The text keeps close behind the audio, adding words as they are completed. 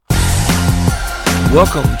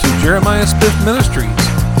Welcome to Jeremiah Smith Ministries,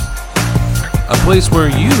 a place where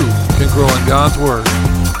you can grow in God's Word.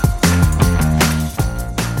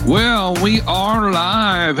 Well, we are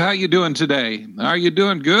live. How you doing today? Are you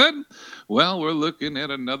doing good? Well, we're looking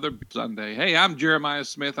at another Sunday. Hey, I'm Jeremiah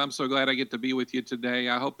Smith. I'm so glad I get to be with you today.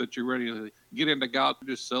 I hope that you're ready to get into God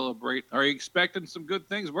to celebrate. Are you expecting some good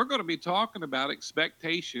things? We're going to be talking about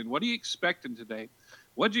expectation. What are you expecting today?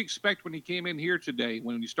 What did you expect when you came in here today,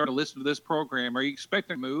 when you started listening to this program? Are you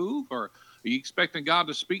expecting to move, or are you expecting God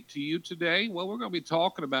to speak to you today? Well, we're going to be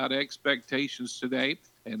talking about expectations today,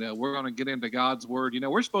 and we're going to get into God's Word. You know,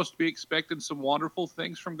 we're supposed to be expecting some wonderful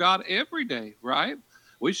things from God every day, right?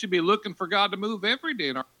 We should be looking for God to move every day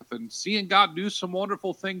in our life and seeing God do some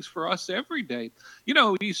wonderful things for us every day. You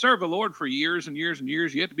know, you serve the Lord for years and years and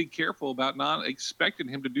years. You have to be careful about not expecting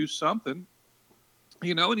Him to do something.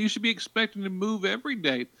 You know, and you should be expecting to move every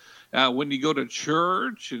day. When you go to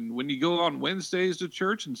church and when you go on Wednesdays to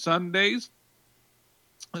church and Sundays,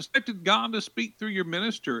 expected God to speak through your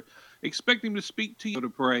minister. Expect Him to speak to you to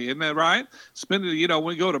pray. Isn't that right? When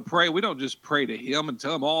we go to pray, we don't just pray to Him and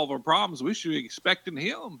tell Him all of our problems. We should be expecting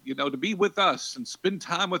Him, to be with us and spend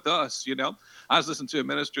time with us, I was listening to a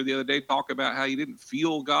minister the other day talk about how he didn't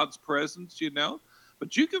feel God's presence,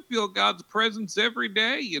 But you can feel God's presence every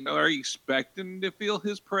day. Are you expecting to feel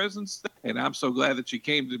His presence? And I'm so glad that you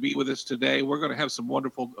came to be with us today. We're going to have some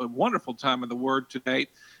wonderful time in the Word today.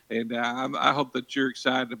 And I hope that you're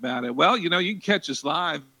excited about it. Well, you can catch us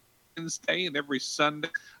live Wednesday and every Sunday.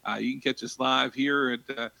 You can catch us live here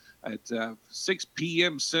at 6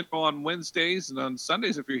 p.m. Central on Wednesdays, and on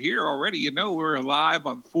Sundays, if you're here already, we're live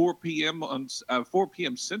on 4 p.m. on 4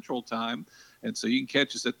 p.m. Central Time. And so you can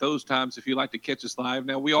catch us at those times if you like to catch us live.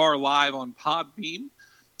 Now, we are live on Podbeam,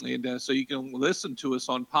 and so you can listen to us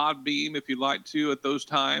on Podbeam if you'd like to at those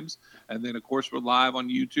times. And then, of course, we're live on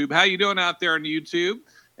YouTube. How you doing out there on YouTube?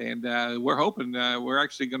 And we're hoping we're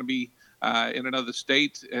actually going to be in another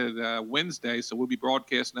state Wednesday, so we'll be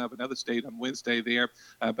broadcasting up another state on Wednesday there.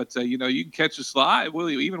 But you can catch us live.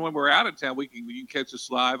 Even when we're out of town, you can catch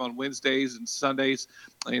us live on Wednesdays and Sundays,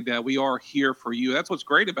 and we are here for you. That's what's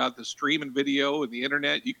great about the streaming video and the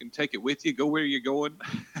internet. You can take it with you, go where you're going,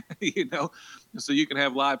 so you can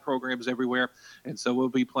have live programs everywhere. And so we'll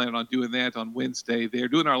be planning on doing that on Wednesday. They're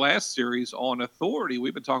doing our last series on authority.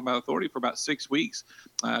 We've been talking about authority for about 6 weeks.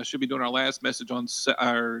 Should be doing our last message on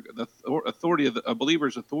the authority of a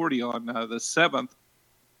believer's authority on the 7th.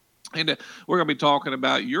 And we're going to be talking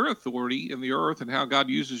about your authority in the earth and how God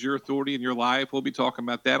uses your authority in your life. We'll be talking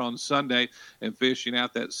about that on Sunday and finishing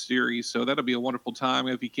out that series. So that'll be a wonderful time.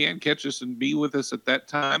 If you can, catch us and be with us at that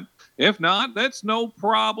time. If not, that's no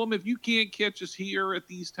problem. If you can't catch us here at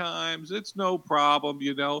these times, it's no problem.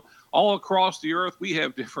 All across the earth, we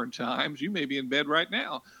have different times. You may be in bed right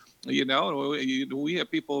now. We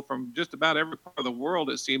have people from just about every part of the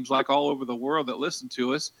world, it seems like, all over the world that listen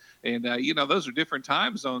to us. And, those are different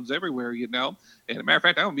time zones everywhere, And as a matter of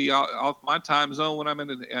fact, I'm going to be off my time zone when I'm in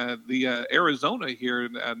the Arizona here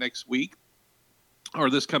next week, or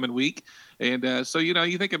this coming week. And so,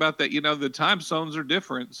 you think about that, the time zones are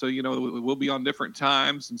different. So, we'll be on different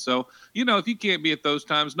times. And so, if you can't be at those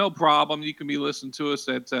times, no problem. You can be listening to us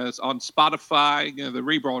on Spotify, the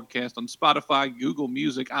rebroadcast on Spotify, Google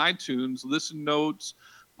Music, iTunes, Listen Notes,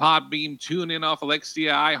 Podbeam, TuneIn off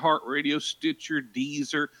Alexia, iHeartRadio, Stitcher,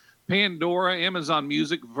 Deezer, Pandora, Amazon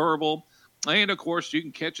Music, Verbal. And, of course, you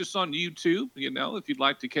can catch us on YouTube, if you'd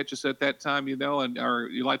like to catch us at that time, or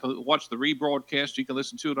you like to watch the rebroadcast, you can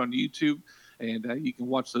listen to it on YouTube, and you can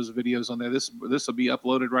watch those videos on there. This will be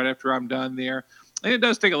uploaded right after I'm done there. And it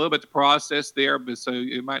does take a little bit to process there, but so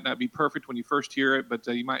it might not be perfect when you first hear it, but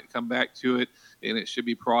you might come back to it, and it should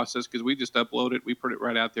be processed because we just upload it. We put it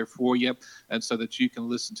right out there for you, and so that you can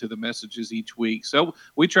listen to the messages each week. So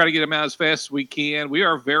we try to get them out as fast as we can. We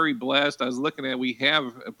are very blessed. I was looking at, we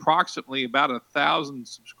have approximately about 1,000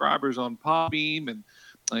 subscribers on Podbeam and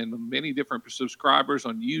many different subscribers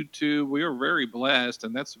on YouTube. We are very blessed,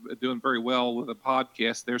 and that's doing very well with the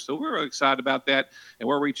podcast there. So we're excited about that, and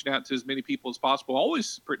we're reaching out to as many people as possible.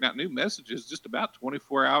 Always putting out new messages, just about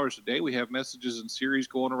 24 hours a day. We have messages and series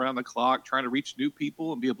going around the clock, trying to reach new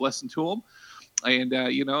people and be a blessing to them. And,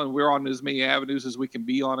 and we're on as many avenues as we can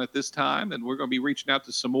be on at this time, and we're going to be reaching out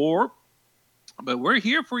to some more. But we're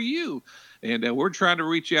here for you, and we're trying to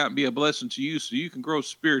reach out and be a blessing to you so you can grow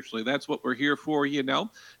spiritually. That's what we're here for,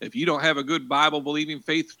 If you don't have a good Bible-believing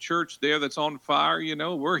faith church there that's on fire,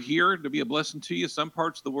 we're here to be a blessing to you. Some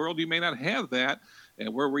parts of the world you may not have that,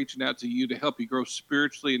 and we're reaching out to you to help you grow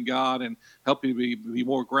spiritually in God and help you be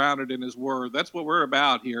more grounded in His Word. That's what we're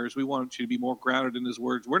about here, is we want you to be more grounded in His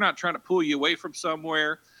words. We're not trying to pull you away from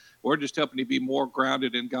somewhere. We're just helping you be more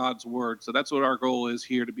grounded in God's word. So that's what our goal is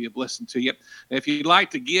here, to be a blessing to you. And if you'd like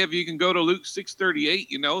to give, you can go to Luke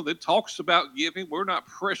 6:38, that talks about giving. We're not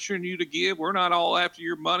pressuring you to give. We're not all after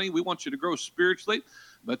your money. We want you to grow spiritually.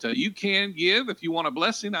 But you can give if you want a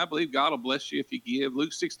blessing. I believe God will bless you if you give.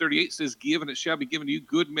 Luke 6:38 says, "Give, and it shall be given to you.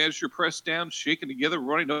 Good measure, pressed down, shaken together,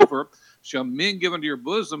 running over, shall men give unto your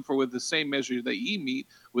bosom. For with the same measure that ye meet,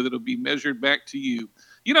 with it will be measured back to you."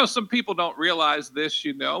 Some people don't realize this,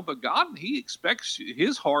 but God, he expects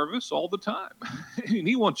his harvest all the time. And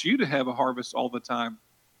he wants you to have a harvest all the time.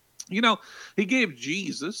 He gave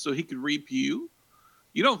Jesus so he could reap you.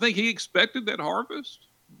 You don't think he expected that harvest?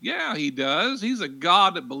 Yeah, he does. He's a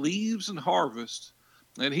God that believes in harvest.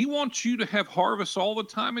 And he wants you to have harvest all the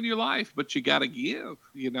time in your life, but you got to give,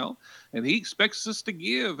 and he expects us to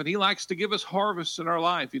give, and he likes to give us harvest in our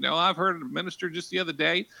life. I've heard a minister just the other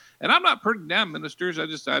day, and I'm not putting down ministers.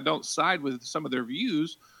 I don't side with some of their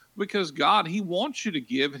views, because God, he wants you to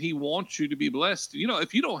give, and he wants you to be blessed.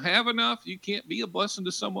 If you don't have enough, you can't be a blessing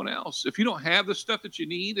to someone else. If you don't have the stuff that you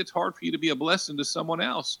need, it's hard for you to be a blessing to someone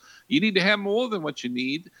else. You need to have more than what you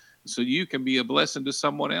need, so you can be a blessing to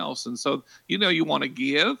someone else. And so, you want to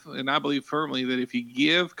give. And I believe firmly that if you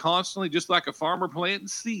give constantly, just like a farmer planting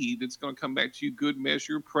seed, it's going to come back to you, good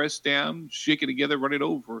measure, pressed down, shake it together, run it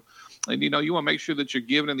over. And, you want to make sure that you're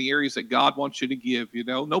giving in the areas that God wants you to give.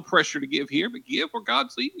 No pressure to give here, but give where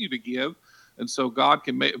God's leading you to give. And so God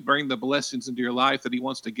can bring the blessings into your life that he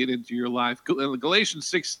wants to get into your life. Galatians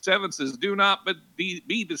 6:7 says, "Do not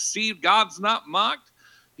be deceived. God's not mocked.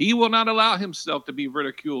 He will not allow himself to be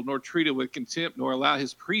ridiculed, nor treated with contempt, nor allow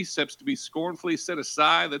his precepts to be scornfully set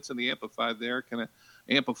aside." That's in the Amplified there, kind of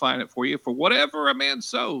amplifying it for you. "For whatever a man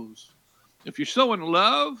sows," if you're sowing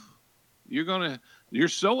love, you're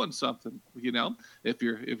sowing something. If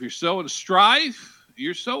you're sowing strife,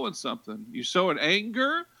 you're sowing something. You're sowing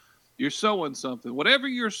anger, you're sowing something. Whatever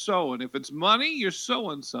you're sowing, if it's money, you're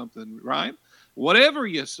sowing something, right? Whatever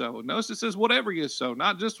you sow. Notice it says whatever you sow,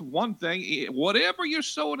 not just one thing. Whatever you're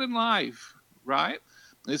sowing in life, right?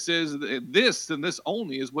 It says this and this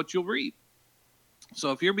only is what you'll reap.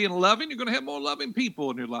 So if you're being loving, you're going to have more loving people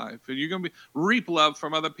in your life, and you're going to reap love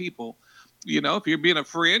from other people. If you're being a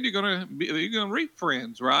friend, you're going to reap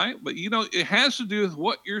friends, right? But it has to do with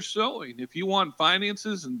what you're sowing. If you want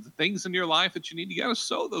finances and things in your life that you need, you got to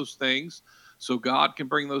sow those things, so God can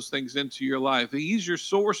bring those things into your life. He's your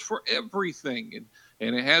source for everything.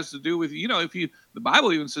 And it has to do with, the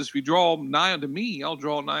Bible even says, if you draw nigh unto me, I'll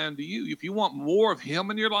draw nigh unto you. If you want more of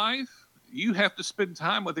him in your life, you have to spend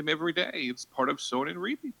time with him every day. It's part of sowing and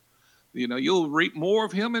reaping. You'll reap more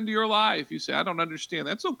of him into your life. You say, I don't understand.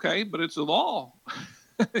 That's okay, but it's a law.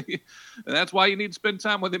 And that's why you need to spend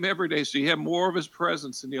time with him every day, so you have more of his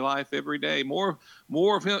presence in your life every day, more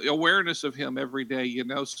of him, awareness of him every day,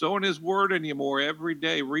 sowing his word in you more every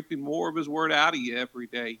day, reaping more of his word out of you every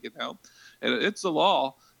day, and it's a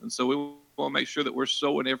law. And so we want to make sure that we're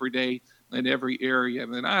sowing every day in every area.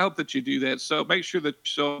 And I hope that you do that. So make sure that you're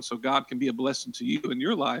sowing so God can be a blessing to you in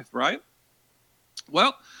your life, right?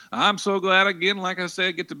 Well, I'm so glad, again, like I said,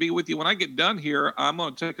 I get to be with you. When I get done here, I'm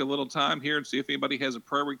going to take a little time here and see if anybody has a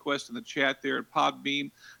prayer request in the chat there at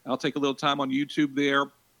Podbean. I'll take a little time on YouTube there.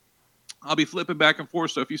 I'll be flipping back and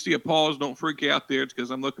forth, so if you see a pause, don't freak out there. It's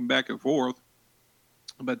because I'm looking back and forth.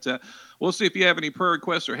 But we'll see if you have any prayer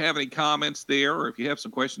requests or have any comments there, or if you have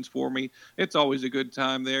some questions for me. It's always a good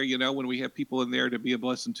time there, when we have people in there, to be a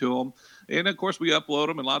blessing to them. And, of course, we upload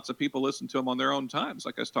them, and lots of people listen to them on their own times,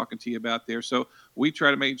 like I was talking to you about there. So we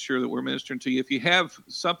try to make sure that we're ministering to you. If you have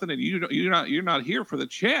something and you're not here for the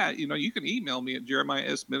chat, you can email me at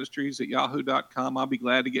jeremiahsministries@yahoo.com. I'll be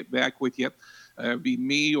glad to get back with you. It'd be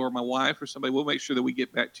me or my wife or somebody. We'll make sure that we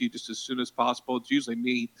get back to you just as soon as possible. It's usually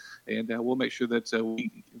me, and we'll make sure that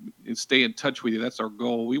we stay in touch with you. That's our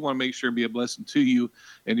goal. We want to make sure and be a blessing to you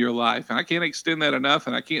in your life. And I can't extend that enough,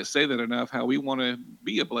 and I can't say that enough, how we want to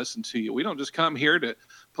be a blessing to you. We don't just come here to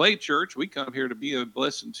play church. We come here to be a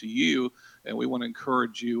blessing to you, and we want to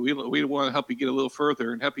encourage you. We want to help you get a little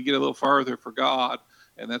further and help you get a little farther for God.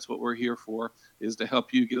 And that's what we're here for, is to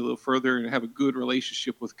help you get a little further and have a good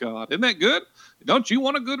relationship with God. Isn't that good? Don't you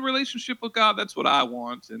want a good relationship with God? That's what I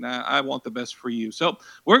want, and I want the best for you. So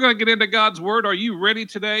we're going to get into God's Word. Are you ready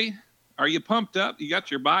today? Are you pumped up? You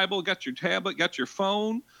got your Bible, got your tablet, got your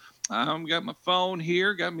phone? Got my phone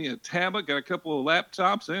here, got me a tablet, got a couple of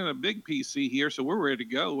laptops, and a big PC here, so we're ready to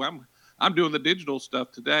go. I'm doing the digital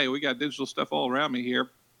stuff today. We got digital stuff all around me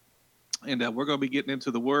here, and we're going to be getting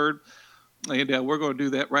into the Word. And we're going to do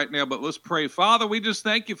that right now, but let's pray. Father, we just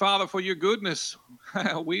thank you, Father, for your goodness.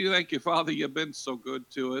 We thank you, Father, you've been so good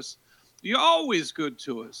to us. You're always good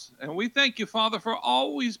to us. And we thank you, Father, for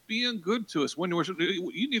always being good to us. When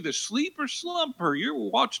you neither sleep or slumber, you're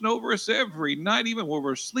watching over us every night, even when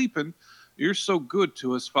we're sleeping. You're so good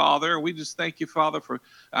to us, Father. We just thank you, Father,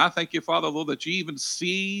 I thank you, Father, Lord, that you even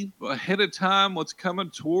see ahead of time what's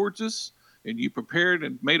coming towards us. And you prepared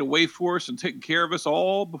and made a way for us and taken care of us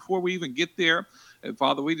all before we even get there. And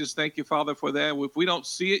Father, we just thank you, Father, for that. If we don't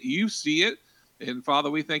see it, you see it. And Father,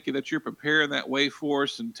 we thank you that you're preparing that way for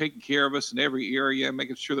us and taking care of us in every area,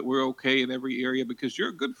 making sure that we're okay in every area because you're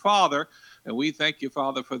a good Father. And we thank you,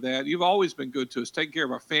 Father, for that. You've always been good to us, taking care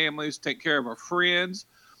of our families, taking care of our friends,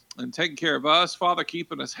 and taking care of us, Father,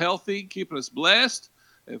 keeping us healthy, keeping us blessed.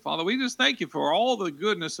 And Father, we just thank you for all the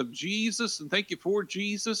goodness of Jesus and thank you for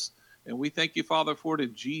Jesus. And we thank you, Father, for it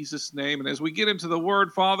in Jesus' name. And as we get into the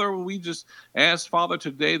word, Father, we just ask, Father,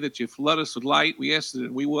 today that you flood us with light. We ask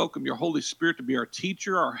that we welcome your Holy Spirit to be our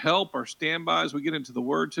teacher, our help, our standby as we get into the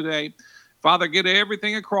word today. Father, get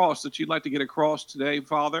everything across that you'd like to get across today,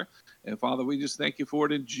 Father. And Father, we just thank you for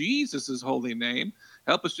it in Jesus' holy name.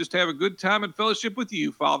 Help us just have a good time and fellowship with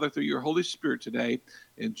you, Father, through your Holy Spirit today.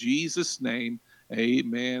 In Jesus' name.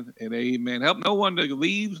 Amen and amen. Help no one to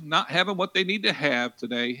leave not having what they need to have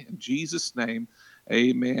today. In Jesus' name,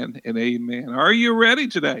 amen and amen. Are you ready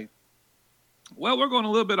today? Well, we're going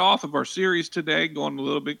a little bit off of our series today, going a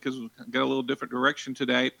little bit because we've got a little different direction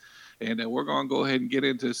today. And we're going to go ahead and get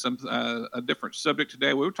into a different subject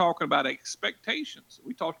today. We were talking about expectations.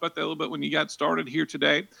 We talked about that a little bit when you got started here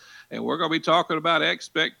today. And we're going to be talking about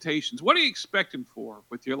expectations. What are you expecting for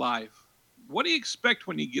with your life? What do you expect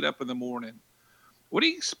when you get up in the morning? What do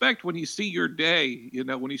you expect when you see your day?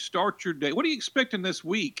 When you start your day, what are you expecting this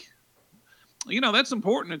week? That's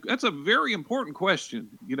important. That's a very important question,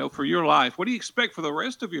 for your life. What do you expect for the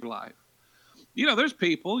rest of your life? There's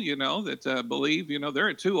people, that believe,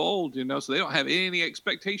 they're too old, so they don't have any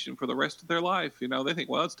expectation for the rest of their life. They think,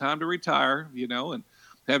 well, it's time to retire, and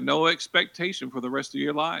have no expectation for the rest of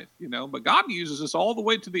your life, but God uses us all the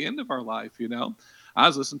way to the end of our life, I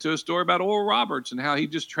was listening to a story about Oral Roberts and how he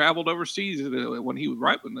just traveled overseas when he was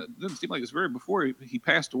when it didn't seem like it's very before he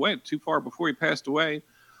passed away, too far before he passed away.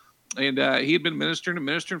 And he had been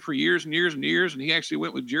ministering for years and years and years. And he actually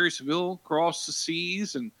went with Jerry Savelle across the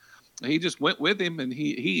seas, and he just went with him. And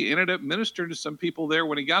he ended up ministering to some people there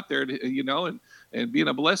when he got there, and being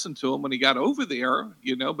a blessing to them when he got over there,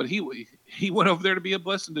 But he went over there to be a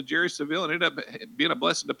blessing to Jerry Savelle and ended up being a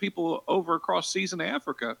blessing to people over across seas in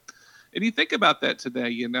Africa. And you think about that today,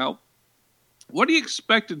 what are you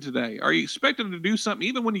expecting today? Are you expecting to do something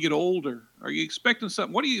even when you get older? Are you expecting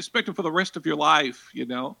something? What are you expecting for the rest of your life?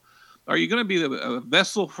 Are you going to be a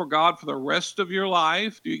vessel for God for the rest of your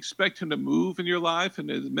life? Do you expect him to move in your life and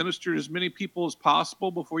to minister to as many people as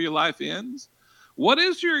possible before your life ends? What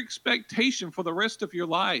is your expectation for the rest of your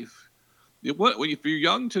life? If you're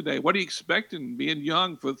young today, what are you expecting being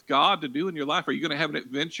young with God to do in your life? Are you going to have an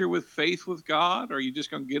adventure with faith with God? Or are you just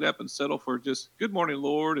going to get up and settle for just good morning,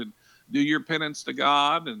 Lord, and do your penance to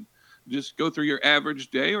God and just go through your average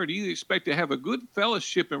day? Or do you expect to have a good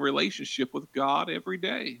fellowship and relationship with God every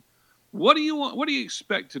day? What do you want? What do you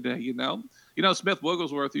expect today? Smith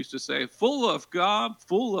Wigglesworth used to say, full of God,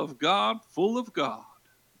 full of God, full of God.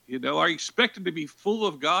 Are you expecting to be full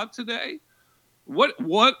of God today?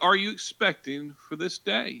 What are you expecting for this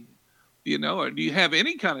day? Or do you have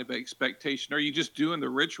any kind of expectation? Are you just doing the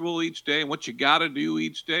ritual each day and what you got to do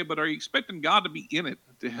each day? But are you expecting God to be in it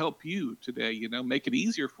to help you today? Make it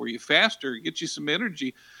easier for you, faster, get you some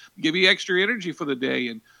energy, give you extra energy for the day,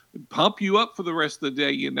 and pump you up for the rest of the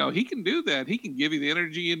day. He can do that. He can give you the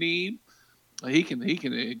energy you need. He can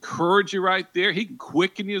encourage you right there. He can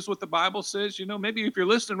quicken you, is what the Bible says. Maybe if you're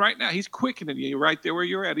listening right now, he's quickening you right there where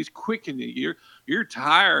you're at. He's quickening you. You're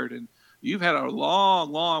tired and you've had a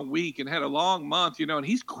long, long week and had a long month, and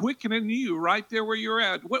he's quickening you right there where you're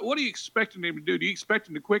at. What are you expecting him to do? Do you expect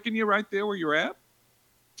him to quicken you right there where you're at?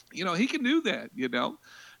 He can do that,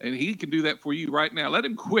 and he can do that for you right now. Let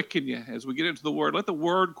him quicken you as we get into the word. Let the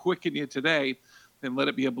word quicken you today and let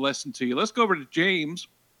it be a blessing to you. Let's go over to James,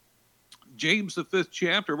 the 5th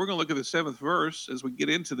chapter. We're going to look at the 7th verse as we get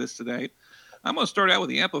into this today. I'm going to start out with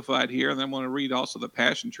the Amplified here, and then I'm going to read also the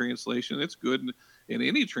Passion Translation. It's good in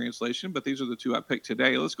any translation, but these are the two I picked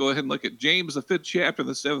today. Let's go ahead and look at James, the 5th chapter,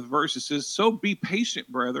 the 7th verse. It says, so be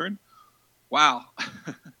patient, brethren. Wow.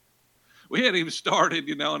 We hadn't even started,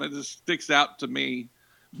 and it just sticks out to me.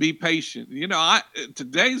 Be patient.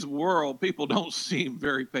 Today's world, people don't seem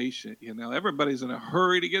very patient. Everybody's in a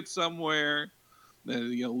hurry to get somewhere.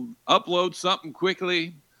 Upload something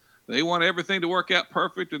quickly. They want everything to work out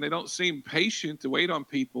perfect, and they don't seem patient to wait on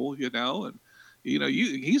people, and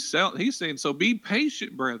He's saying, so be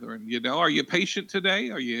patient, brethren. Are you patient today?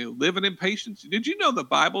 Are you living in patience? Did you know the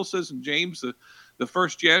Bible says in James, the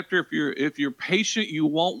first chapter, if you're patient, you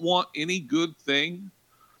won't want any good thing.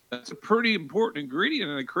 That's a pretty important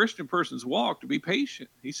ingredient in a Christian person's walk, to be patient.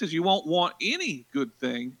 He says you won't want any good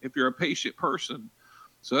thing if you're a patient person.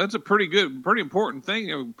 So that's a pretty important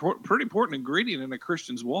thing, pretty important ingredient in a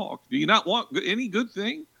Christian's walk. Do you not want any good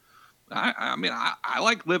thing? I mean, I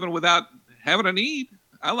like living without having a need.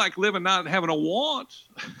 I like living not having a want.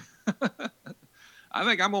 I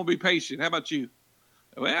think I'm going to be patient. How about you?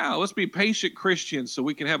 Well, let's be patient Christians so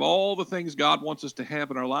we can have all the things God wants us to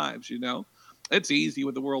have in our lives, It's easy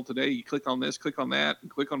with the world today. You click on this, click on that, and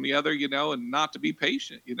click on the other, and not to be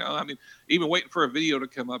patient, I mean, even waiting for a video to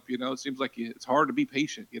come up, it seems like it's hard to be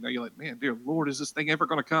patient. You're like, man, dear Lord, is this thing ever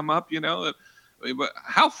going to come up, But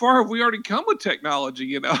how far have we already come with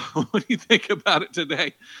technology, when you think about it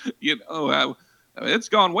today? It's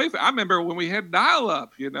gone way far. I remember when we had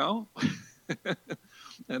dial-up,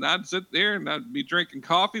 and I'd sit there and I'd be drinking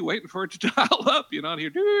coffee, waiting for it to dial up, I'd hear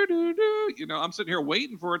do, do, do, I'm sitting here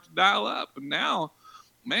waiting for it to dial up. And now,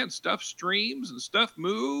 man, stuff streams and stuff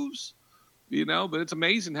moves, but it's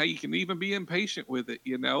amazing how you can even be impatient with it,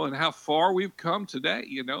 and how far we've come today.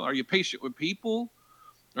 Are you patient with people?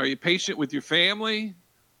 Are you patient with your family?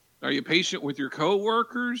 Are you patient with your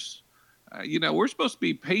coworkers? We're supposed to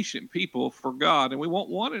be patient people for God, and we won't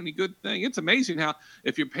want any good thing. It's amazing how,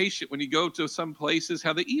 if you're patient when you go to some places,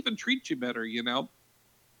 how they even treat you better.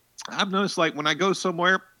 I've noticed, like, when I go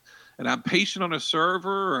somewhere and I'm patient on a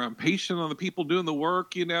server, or I'm patient on the people doing the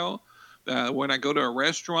work, when I go to a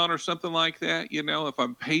restaurant or something like that, if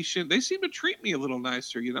I'm patient, they seem to treat me a little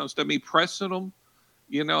nicer, instead of me pressing them.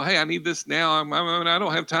 Hey, I need this now. I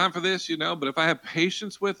don't have time for this, but if I have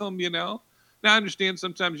patience with them, Now, I understand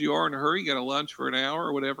sometimes you are in a hurry. You got a lunch for an hour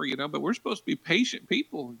or whatever, but we're supposed to be patient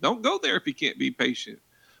people. Don't go there if you can't be patient.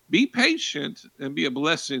 Be patient and be a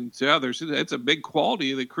blessing to others. That's a big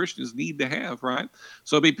quality that Christians need to have, right?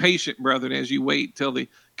 So be patient, brethren, as you wait till the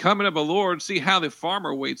coming of the Lord. See how the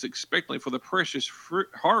farmer waits expectantly for the precious fruit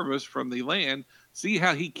harvest from the land. See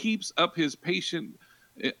how he keeps up his patience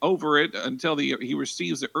over it until he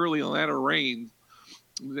receives the early and latter rain.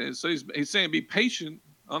 So he's saying be patient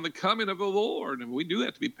on the coming of the Lord. And we do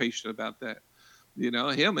have to be patient about that.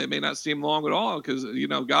 Him, it may not seem long at all because,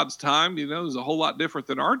 God's time, is a whole lot different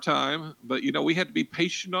than our time. But, we have to be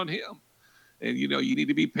patient on him. And, you need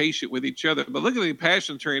to be patient with each other. But look at the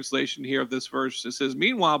Passion Translation here of this verse. It says,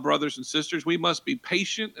 meanwhile, brothers and sisters, we must be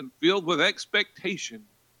patient and filled with expectation.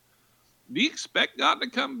 Do you expect God to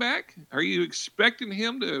come back? Are you expecting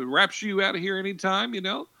him to rapture you out of here anytime,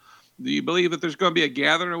 Do you believe that there's going to be a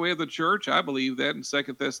gathering away of the church? I believe that in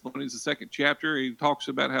 2 Thessalonians, the second chapter, he talks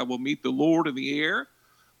about how we'll meet the Lord in the air.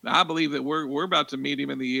 I believe that we're about to meet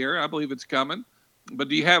him in the air. I believe it's coming. But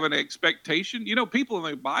do you have an expectation? People in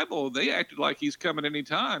the Bible, they acted like he's coming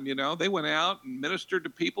anytime. They went out and ministered to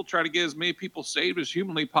people, try to get as many people saved as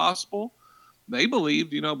humanly possible. They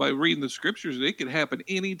believed, by reading the scriptures, that it could happen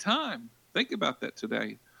anytime. Think about that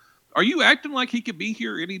today. Are you acting like he could be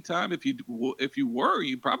here anytime? If you were,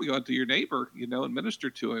 you'd probably go out to your neighbor, and minister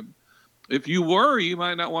to him. If you were, you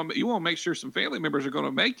might not want. You want to make sure some family members are going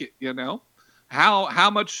to make it. How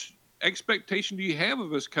much expectation do you have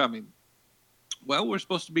of his coming? Well, we're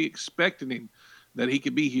supposed to be expecting him, that he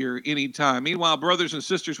could be here anytime. Meanwhile, brothers and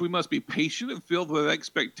sisters, we must be patient and filled with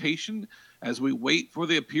expectation as we wait for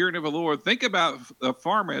the appearing of the Lord. Think about a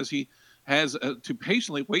farmer as he has to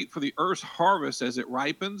patiently wait for the earth's harvest as it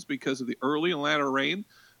ripens because of the early and latter rain.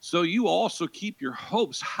 So you also keep your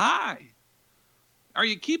hopes high. Are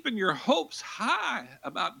you keeping your hopes high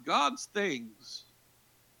about God's things?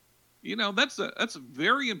 That's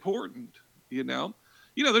very important.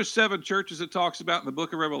 There's 7 churches it talks about in the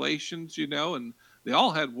book of Revelations, and they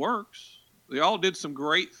all had works. They all did some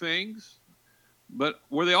great things, but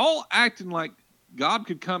were they all acting like God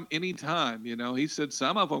could come anytime? He said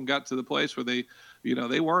some of them got to the place where they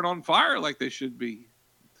weren't on fire like they should be.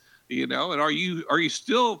 And are you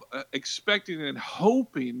still expecting and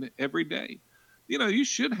hoping every day? You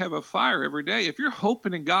should have a fire every day. If you're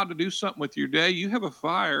hoping in God to do something with your day, you have a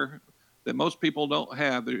fire that most people don't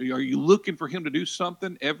have. Are you looking for him to do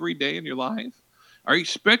something every day in your life? Are you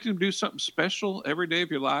expecting him to do something special every day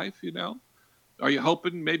of your life? Are you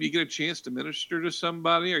hoping maybe you get a chance to minister to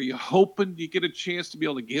somebody? Are you hoping you get a chance to be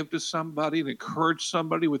able to give to somebody and encourage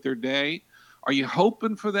somebody with their day? Are you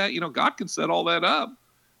hoping for that? God can set all that up,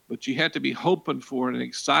 but you have to be hoping for it and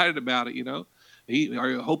excited about it. Are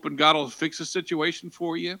you hoping God will fix a situation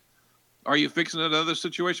for you? Are you fixing another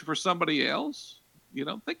situation for somebody else?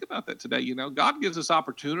 Think about that today. God gives us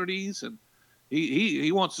opportunities, and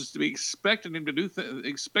He wants us to be expecting him to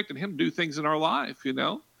expecting him to do things in our life,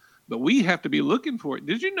 But we have to be looking for it.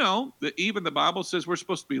 Did you know that even the Bible says we're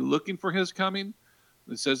supposed to be looking for his coming?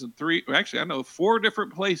 It says in I know 4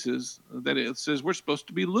 different places that it says we're supposed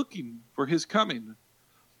to be looking for his coming.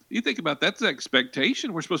 You think about that's the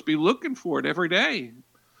expectation. We're supposed to be looking for it every day.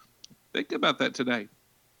 Think about that today.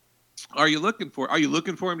 Are you looking for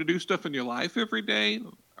him to do stuff in your life every day?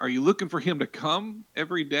 Are you looking for him to come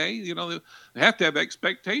every day? They have to have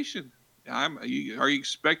expectation. Are you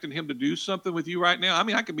expecting him to do something with you right now? I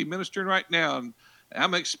mean, I could be ministering right now, and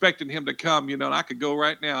I'm expecting him to come, and I could go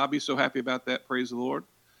right now. I'll be so happy about that, praise the Lord.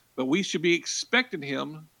 But we should be expecting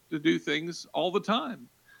him to do things all the time,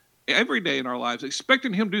 every day in our lives,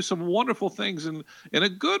 expecting him to do some wonderful things in a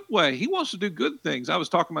good way. He wants to do good things. I was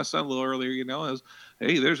talking to my son a little earlier,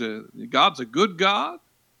 God's a good God,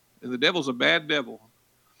 and the devil's a bad devil.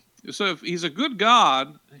 So if he's a good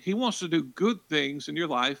God, he wants to do good things in your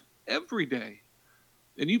life every day.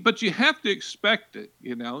 But you have to expect it,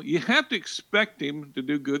 You have to expect him to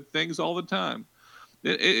do good things all the time.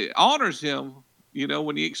 It honors him,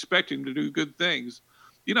 when you expect him to do good things.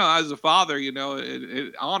 As a father,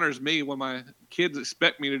 it honors me when my kids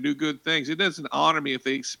expect me to do good things. It doesn't honor me if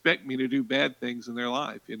they expect me to do bad things in their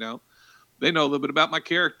life, They know a little bit about my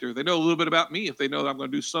character. They know a little bit about me if they know that I'm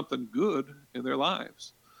going to do something good in their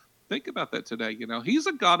lives. Think about that today. He's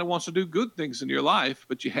a God that wants to do good things in your life,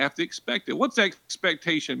 but you have to expect it. What's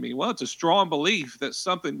expectation mean? Well, it's a strong belief that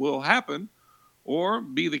something will happen or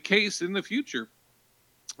be the case in the future.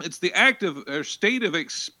 It's the act of or state of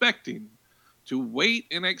expecting, to wait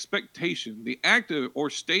in expectation, the act of or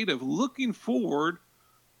state of looking forward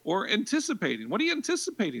or anticipating. What are you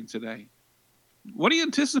anticipating today? What are you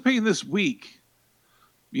anticipating this week?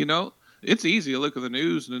 It's easy to look at the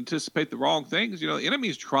news and anticipate the wrong things. The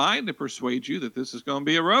enemy's trying to persuade you that this is going to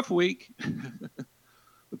be a rough week.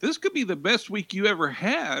 But this could be the best week you ever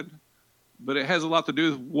had, but it has a lot to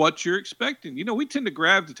do with what you're expecting. We tend to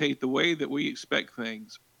gravitate the way that we expect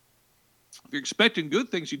things. If you're expecting good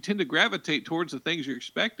things, you tend to gravitate towards the things you're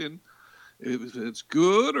expecting. If it's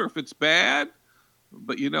good or if it's bad.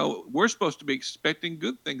 But, we're supposed to be expecting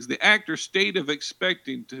good things. The act or state of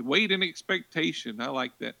expecting, to wait in expectation. I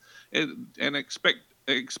like that. And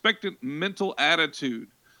expectant mental attitude.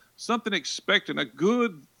 Something expecting, a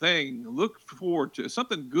good thing, look forward to.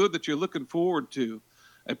 Something good that you're looking forward to.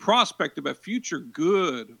 A prospect of a future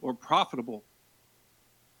good or profitable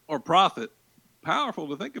or profit. Powerful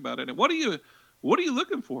to think about it. And what are you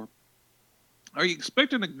looking for? Are you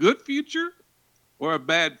expecting a good future or a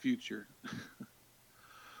bad future?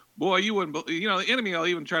 Boy, you wouldn't. The enemy will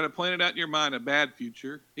even try to plan it out in your mind, a bad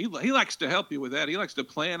future. He likes to help you with that. He likes to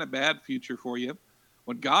plan a bad future for you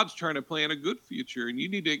when God's trying to plan a good future, and you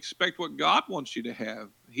need to expect what God wants you to have.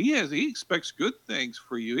 He expects good things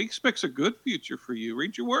for you. He expects a good future for you.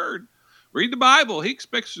 Read your word. Read the Bible. He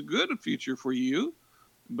expects a good future for you.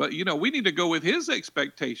 But, we need to go with his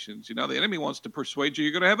expectations. The enemy wants to persuade you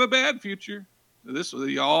you're going to have a bad future.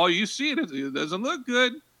 All you see, it doesn't look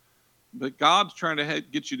good. But God's trying to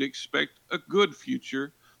get you to expect a good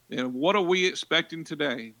future. And what are we expecting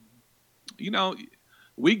today?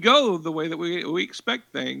 We go the way that we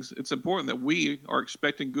expect things. It's important that we are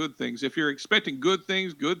expecting good things. If you're expecting good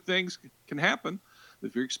things can happen.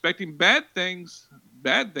 If you're expecting bad things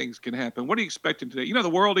can happen. What are you expecting today? The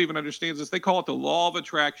world even understands this. They call it the law of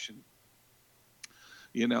attraction.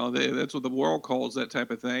 That's what the world calls that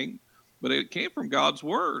type of thing. But it came from God's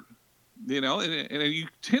word. And you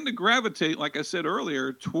tend to gravitate, like I said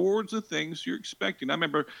earlier, towards the things you're expecting. I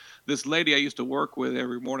remember this lady I used to work with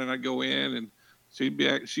every morning. I'd go in and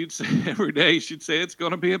she'd say every day, it's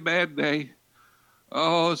going to be a bad day.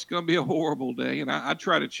 Oh, it's going to be a horrible day. And I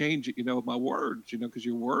try to change it, with my words, because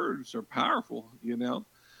your words are powerful,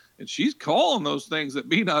 And she's calling those things that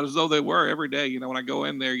be not as though they were every day, when I go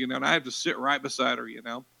in there, and I have to sit right beside her,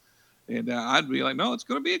 And I'd be like, no, it's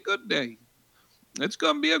going to be a good day. It's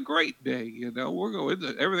going to be a great day,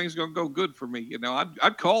 everything's going to go good for me.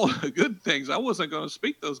 I'd call good things. I wasn't going to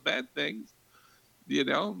speak those bad things,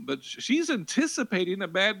 but she's anticipating a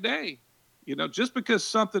bad day, just because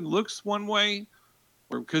something looks one way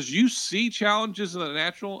or because you see challenges in the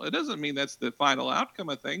natural, it doesn't mean that's the final outcome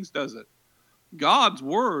of things, does it? God's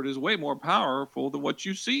word is way more powerful than what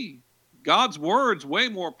you see. God's word's way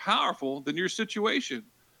more powerful than your situation.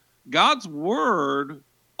 God's word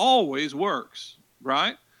always works.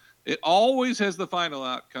 Right? It always has the final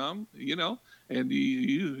outcome, and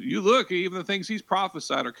you look, even the things he's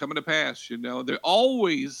prophesied are coming to pass, they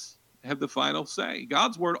always have the final say.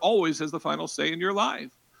 God's word always has the final say in your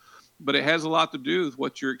life, but it has a lot to do with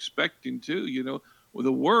what you're expecting too, Well,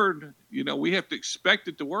 the word, we have to expect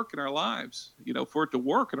it to work in our lives, for it to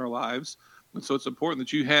work in our lives. And so it's important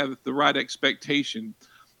that you have the right expectation.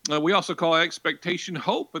 We also call expectation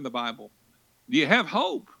hope in the Bible. Do you have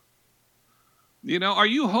hope? Are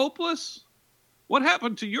you hopeless? What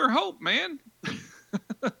happened to your hope, man?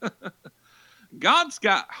 God's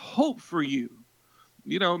got hope for you.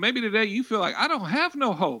 Maybe today you feel like, I don't have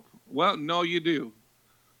no hope. Well, no, you do.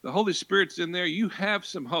 The Holy Spirit's in there. You have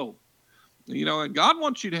some hope. And God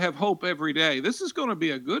wants you to have hope every day. This is going to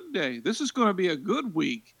be a good day. This is going to be a good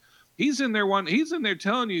week. He's in there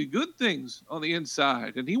telling you good things on the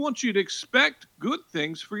inside, and he wants you to expect good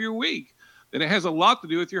things for your week. And it has a lot to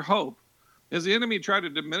do with your hope. Has the enemy tried to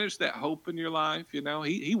diminish that hope in your life?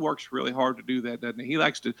 He works really hard to do that, doesn't he? He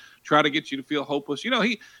likes to try to get you to feel hopeless.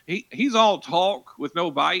 He's all talk with no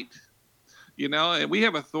bite, and we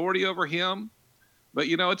have authority over him. But,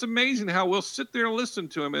 it's amazing how we'll sit there and listen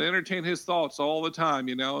to him and entertain his thoughts all the time,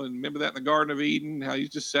 and remember that in the Garden of Eden, how he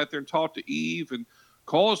just sat there and talked to Eve and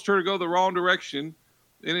caused her to go the wrong direction.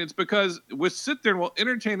 And it's because we'll sit there and we'll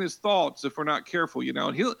entertain his thoughts if we're not careful,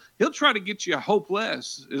 and he'll try to get you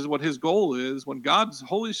hopeless is what his goal is. When God's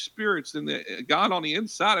Holy Spirit's God on the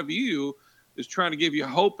inside of you is trying to give you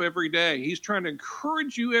hope every day. He's trying to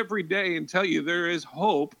encourage you every day and tell you there is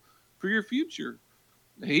hope for your future.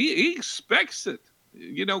 He expects it.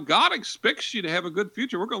 God expects you to have a good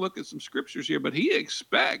future. We're going to look at some scriptures here, but he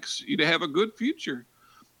expects you to have a good future.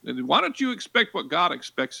 And why don't you expect what God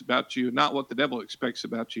expects about you, not what the devil expects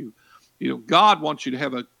about you? God wants you to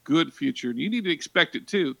have a good future, and you need to expect it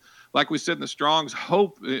too. Like we said in the Strong's,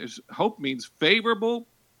 hope means favorable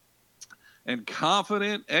and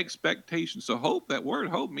confident expectation. So that word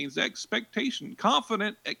hope means expectation,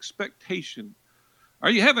 confident expectation. Are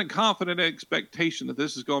you having confident expectation that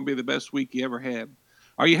this is going to be the best week you ever had?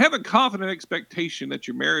 Are you having confident expectation that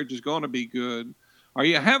your marriage is going to be good? Are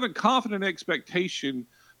you having confident expectation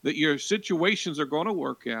that your situations are going to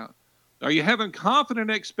work out? Are you having confident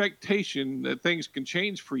expectation that things can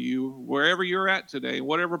change for you wherever you're at today,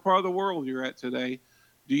 whatever part of the world you're at today?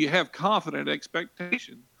 Do you have confident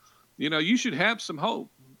expectation? You should have some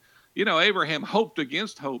hope. Abraham hoped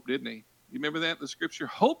against hope, didn't he? You remember that in the scripture?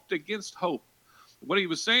 Hoped against hope. What he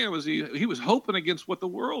was saying was he was hoping against what the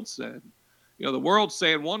world said. The world's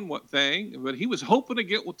saying one thing, but he was hoping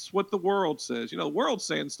against what the world says. The world's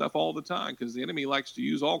saying stuff all the time because the enemy likes to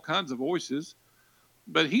use all kinds of voices.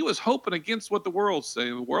 But he was hoping against what the world's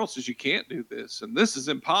saying. The world says you can't do this, and this is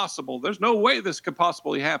impossible. There's no way this could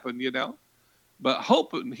possibly happen, But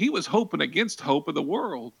he was hoping against hope of the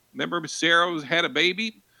world. Remember, Sarah had a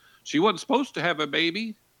baby. She wasn't supposed to have a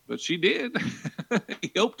baby, but she did.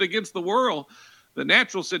 He hoped against the world. The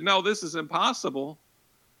natural said, no, this is impossible.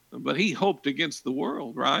 But he hoped against the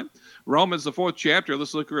world, right? Romans, the 4th chapter,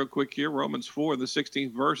 let's look real quick here. Romans 4, the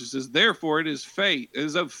 16th verse, it says, therefore it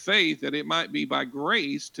is of faith that it might be by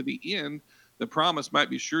grace to the end the promise might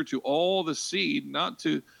be sure to all the seed, not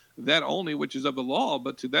to that only which is of the law,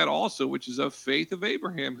 but to that also which is of faith of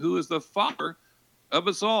Abraham, who is the father of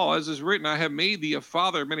us all. As is written, I have made thee a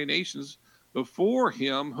father of many nations before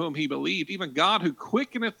him whom he believed, even God who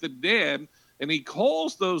quickeneth the dead, and he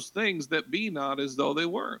calls those things that be not as though they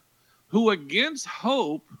were, who against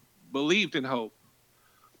hope believed in hope.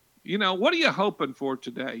 What are you hoping for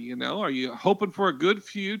today? Are you hoping for a good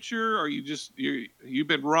future? Or you've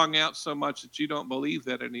been wrung out so much that you don't believe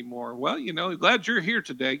that anymore? Well, glad you're here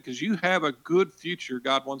today because you have a good future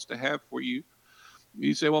God wants to have for you.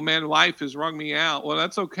 You say, well, man, life has wrung me out. Well,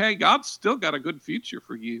 that's okay. God's still got a good future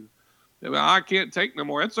for you. I can't take no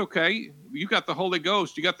more. That's okay. You got the Holy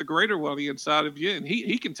Ghost. You got the greater one on the inside of you, and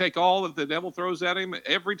he can take all that the devil throws at him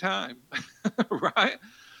every time, right?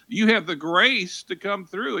 You have the grace to come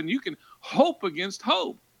through, and you can hope against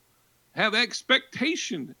hope. Have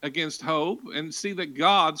expectation against hope and see that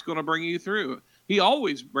God's going to bring you through. He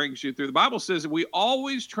always brings you through. The Bible says that we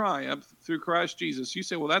always triumph through Christ Jesus. You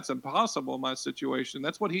say, well, that's impossible in my situation.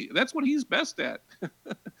 That's what he's best at.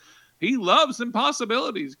 He loves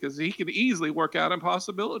impossibilities because he can easily work out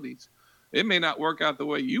impossibilities. It may not work out the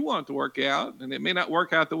way you want it to work out, and it may not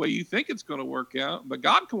work out the way you think it's going to work out, but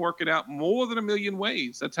God can work it out more than a million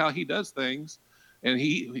ways. That's how he does things. And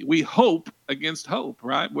we hope against hope,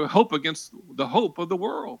 right? We hope against the hope of the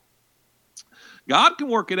world. God can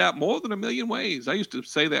work it out more than a million ways. I used to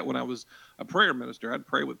say that when I was a prayer minister. I'd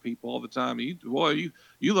pray with people all the time. You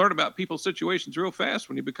learn about people's situations real fast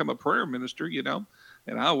when you become a prayer minister,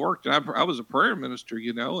 And I worked, and I was a prayer minister,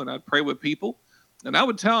 and I'd pray with people. And I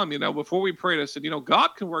would tell them, before we prayed, I said, God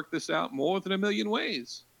can work this out more than a million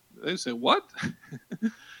ways. They said, what?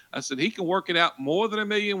 I said, he can work it out more than a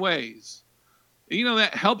million ways.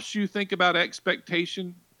 That helps you think about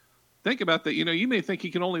expectation. Think about that. You may think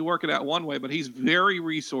he can only work it out one way, but he's very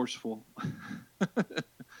resourceful.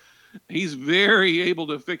 He's very able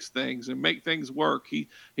to fix things and make things work.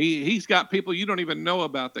 He's got people you don't even know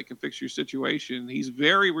about that can fix your situation. He's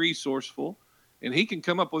very resourceful, and he can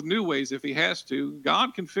come up with new ways if he has to.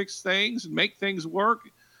 God can fix things and make things work.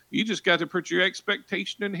 You just got to put your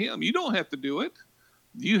expectation in him. You don't have to do it.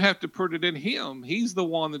 You have to put it in him. He's the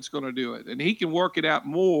one that's going to do it, and he can work it out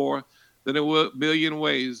more than a billion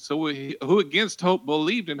ways. So who against hope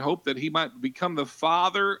believed in hope that he might become the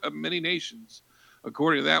father of many nations.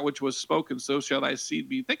 According to that which was spoken, so shall thy seed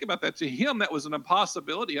be. Think about that. To him, that was an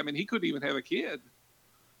impossibility. I mean, he couldn't even have a kid.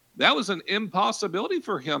 That was an impossibility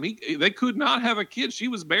for him. They could not have a kid. She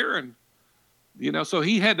was barren. So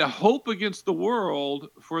he had to hope against the world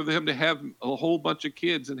for them to have a whole bunch of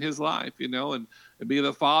kids in his life, and be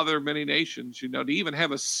the father of many nations, to even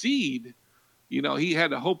have a seed, he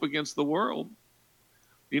had to hope against the world.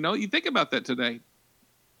 You think about that today.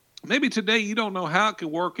 Maybe today you don't know how it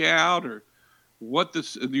can work out or what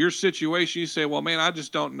your situation. You say, well, man, I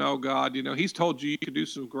just don't know, God. He's told you can do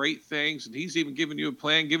some great things, and he's even given you a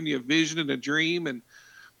plan, given you a vision and a dream, and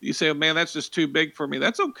you say, oh, man, that's just too big for me.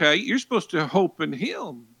 That's okay. You're supposed to hope in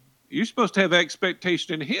him. You're supposed to have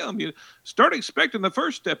expectation in him. You start expecting the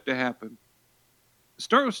first step to happen.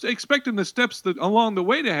 Start expecting the steps along the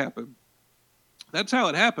way to happen. That's how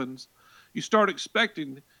it happens. You start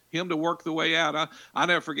expecting him to work the way out. I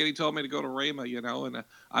never forget, he told me to go to Rhema, and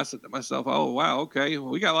I said to myself, oh, wow, okay, well,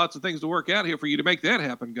 we got lots of things to work out here for you to make that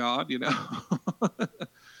happen, God, and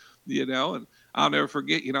I'll never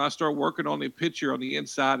forget, I started working on the picture on the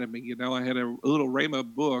inside of me. I had a little Rhema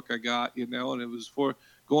book I got, and it was for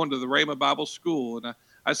going to the Rhema Bible School. And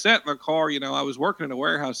I sat in the car, I was working in a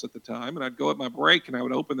warehouse at the time, and I'd go at my break and I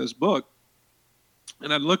would open this book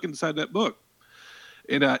and I'd look inside that book.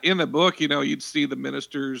 And in the book, you'd see the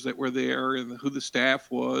ministers that were there and who the staff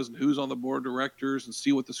was and who's on the board of directors and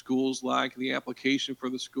see what the school's like and the application for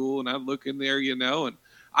the school. And I'd look in there, and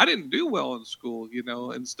I didn't do well in school,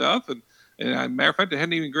 and stuff. And matter of fact, I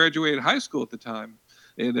hadn't even graduated high school at the time.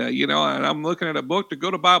 And, and I'm looking at a book to go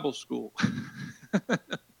to Bible school.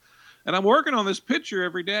 And I'm working on this picture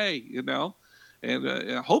every day, and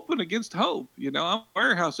hoping against hope. I'm in a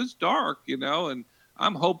warehouse. It's dark, and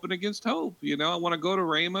I'm hoping against hope. I want to go to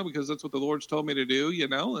Rhema because that's what the Lord's told me to do,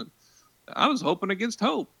 and I was hoping against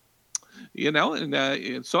hope,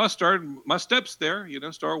 and so I started my steps there,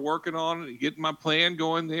 started working on it, getting my plan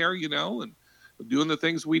going there, and doing the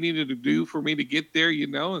things we needed to do for me to get there,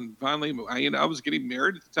 and finally, I was getting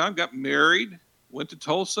married at the time, got married, went to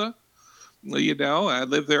Tulsa. I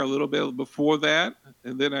lived there a little bit before that,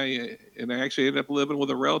 and then I actually ended up living with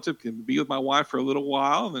a relative, and be with my wife for a little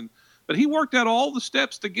while, but he worked out all the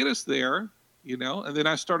steps to get us there, and then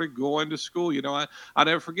I started going to school. I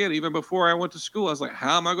never forget, even before I went to school, I was like,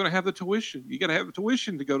 how am I going to have the tuition? You got to have the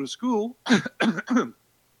tuition to go to school.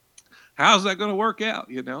 How's that going to work out,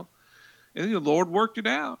 And the Lord worked it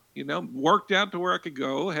out, worked out to where I could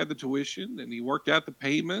go, had the tuition, and he worked out the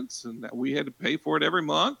payments, and that we had to pay for it every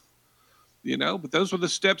month, but those were the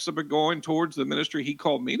steps of going towards the ministry he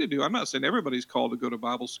called me to do. I'm not saying everybody's called to go to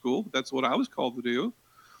Bible school, but that's what I was called to do.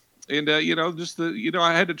 And, I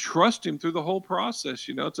had to trust him through the whole process.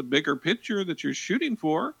 It's a bigger picture that you're shooting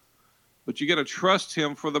for, but you got to trust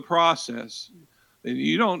him for the process. And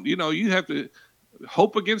you don't, you have to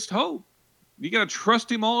hope against hope. You got to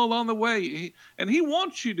trust him all along the way. And he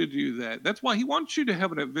wants you to do that. That's why he wants you to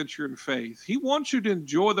have an adventure in faith. He wants you to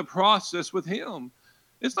enjoy the process with him.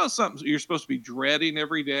 It's not something you're supposed to be dreading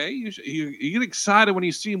every day. You get excited when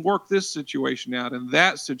you see him work this situation out and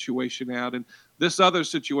that situation out and this other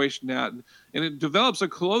situation out. And it develops a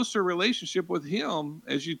closer relationship with him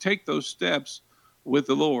as you take those steps with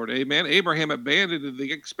the Lord. Amen. Abraham abandoned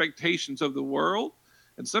the expectations of the world.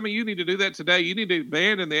 And some of you need to do that today. You need to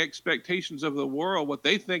abandon the expectations of the world, what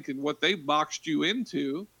they think and what they boxed you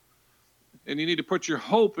into. And you need to put your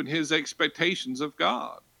hope in his expectations of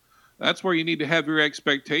God. That's where you need to have your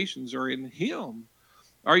expectations are in him.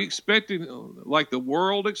 Are you expecting like the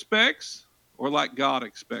world expects or like God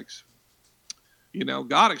expects?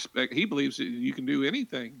 God he believes that you can do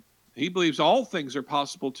anything. He believes all things are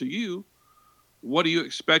possible to you. What are you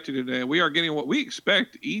expecting today? We are getting what we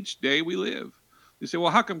expect each day we live. You say,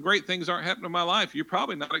 well, how come great things aren't happening in my life? You're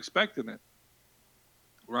probably not expecting it,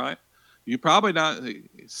 right? You're probably not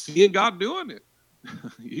seeing God doing it.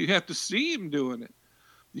 You have to see him doing it.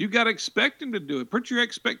 You got to expect him to do it. Put your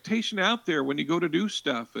expectation out there when you go to do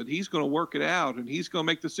stuff, and he's going to work it out, and he's going to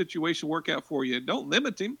make the situation work out for you. Don't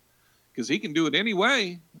limit him because he can do it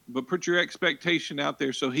anyway, but put your expectation out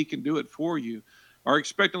there so he can do it for you. Are you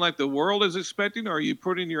expecting like the world is expecting, or are you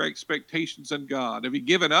putting your expectations in God? Have you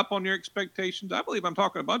given up on your expectations? I believe I'm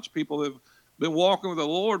talking to a bunch of people that have been walking with the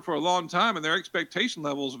Lord for a long time, and their expectation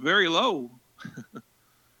level is very low.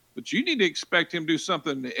 But you need to expect him to do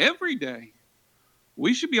something every day.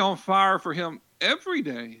 We should be on fire for him every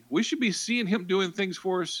day. We should be seeing him doing things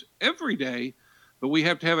for us every day, but we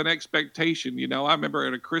have to have an expectation. I remember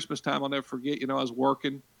at a Christmas time, I'll never forget, I was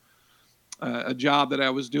working a job that I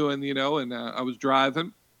was doing, and I was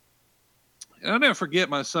driving. And I'll never forget,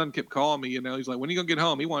 my son kept calling me, he's like, when are you going to get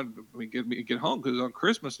home? He wanted me to get home because it was on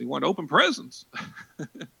Christmas and he wanted to open presents.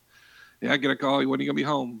 Yeah, I get a call. When are you going to be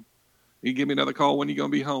home? He give me another call. When are you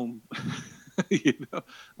going to be home?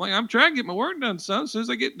 Like, I'm trying to get my work done, son. As soon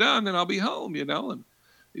as I get done, then I'll be home, and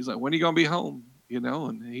he's like, when are you going to be home?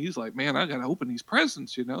 And he's like, man, I got to open these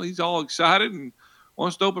presents, he's all excited and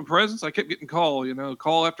wants to open presents. I kept getting call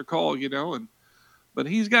after call, but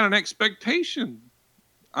he's got an expectation.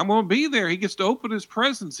 I'm going to be there. He gets to open his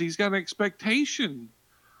presents. He's got an expectation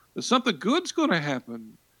that something good's going to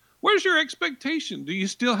happen. Where's your expectation? Do you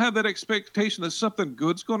still have that expectation that something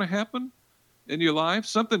good's going to happen in your life?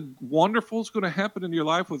 Something wonderful is going to happen in your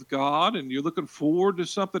life with God, and you're looking forward to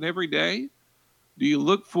something every day? Do you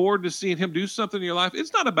look forward to seeing him do something in your life?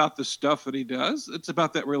 It's not about the stuff that he does. It's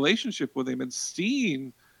about that relationship with him and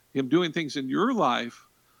seeing him doing things in your life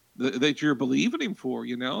that you're believing him for.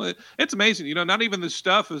 It's amazing. Not even the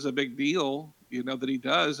stuff is a big deal, that he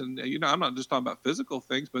does. And, I'm not just talking about physical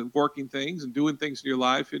things, but working things and doing things in your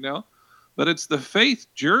life, but it's the faith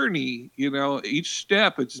journey, each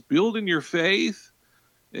step. It's building your faith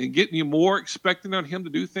and getting you more expecting on him to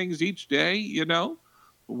do things each day.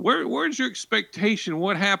 Where's your expectation?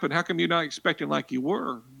 What happened? How come you're not expecting like you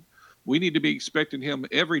were? We need to be expecting him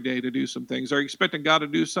every day to do some things. Are you expecting God to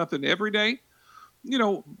do something every day?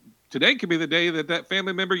 Today could be the day that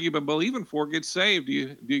family member you've been believing for gets saved. Do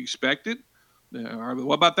you expect it? Or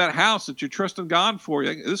what about that house that you're trusting God for?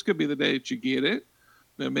 This could be the day that you get it.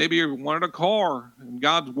 Maybe you wanted a car, and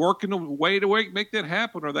God's working a way to make that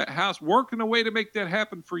happen, or that house working a way to make that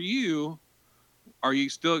happen for you. Are you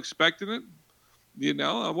still expecting it?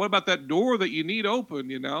 What about that door that you need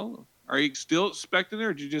open? Are you still expecting it,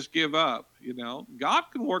 or did you just give up? God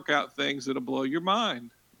can work out things that'll blow your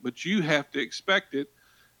mind, but you have to expect it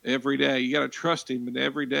every day. You got to trust him in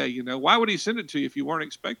every day. Why would he send it to you if you weren't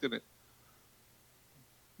expecting it?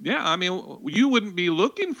 Yeah, I mean, you wouldn't be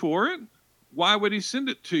looking for it. Why would he send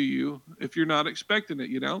it to you if you're not expecting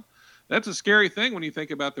it? That's a scary thing when you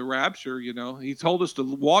think about the rapture. He told us to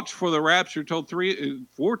watch for the rapture. Told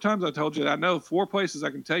 4 times I told you that. I know 4 places I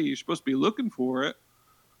can tell you you're supposed to be looking for it.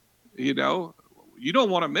 You don't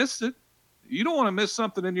want to miss it. You don't want to miss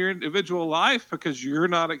something in your individual life because you're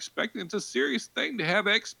not expecting. It's a serious thing to have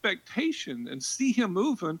expectation and see him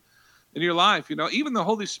moving in your life. Even the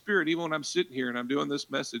Holy Spirit, even when I'm sitting here and I'm doing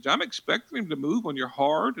this message, I'm expecting him to move on your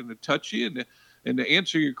heart and to touch you and to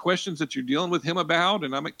answer your questions that you're dealing with him about.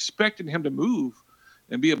 And I'm expecting him to move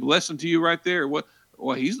and be a blessing to you right there.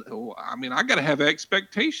 I got to have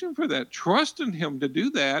expectation for that, trusting him to do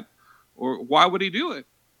that. Or why would he do it?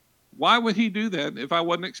 Why would he do that if I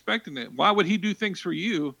wasn't expecting it? Why would he do things for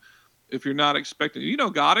you if you're not expecting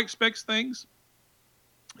it? God expects things.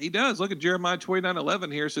 He does. Look at Jeremiah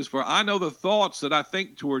 29:11 here. It says, for I know the thoughts that I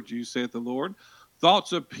think towards you, saith the Lord,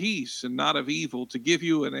 thoughts of peace and not of evil, to give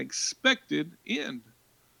you an expected end.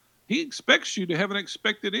 He expects you to have an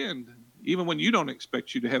expected end. Even when you don't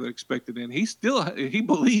expect you to have an expected end, he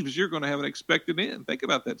believes you're going to have an expected end. Think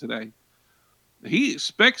about that today. He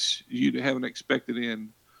expects you to have an expected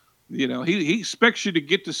end. He expects you to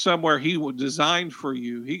get to somewhere he designed for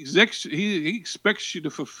you. He expects you to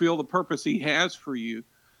fulfill the purpose he has for you.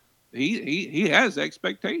 He has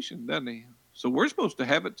expectation, doesn't he? So we're supposed to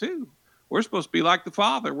have it too. We're supposed to be like the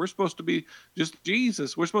Father. We're supposed to be just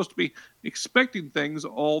Jesus. We're supposed to be expecting things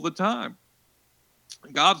all the time.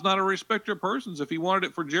 God's not a respecter of persons. If he wanted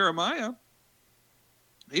it for Jeremiah,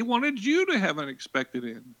 he wanted you to have an expected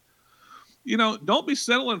end. Don't be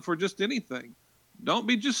settling for just anything. Don't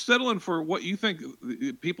be just settling for what you think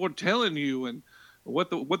people are telling you and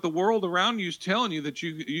what the world around you is telling you that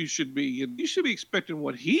you should be. And you should be expecting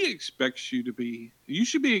what he expects you to be. You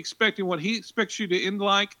should be expecting what he expects you to end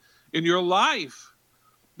like in your life,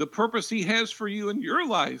 the purpose he has for you in your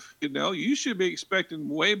life. You should be expecting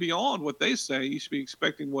way beyond what they say. You should be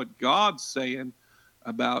expecting what God's saying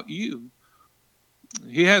about you.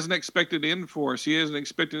 He has an expected end for us. He has an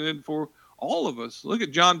expected end for all of us. Look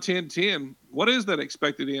at John 10:10. What is that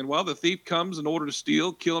expected end? Well, the thief comes in order to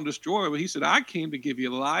steal, kill, and destroy. But he said, I came to give you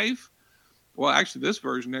life. Well, actually, this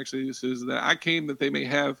version actually says that I came that they may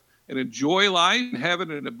have and enjoy life and have it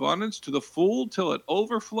in abundance to the full till it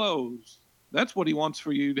overflows. That's what he wants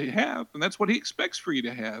for you to have, and that's what he expects for you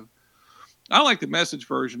to have. I like the Message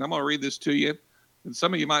version. I'm going to read this to you, and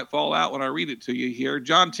some of you might fall out when I read it to you here.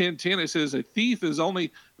 John 10:10, it says, a thief is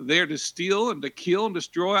only there to steal and to kill and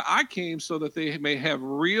destroy. I came so that they may have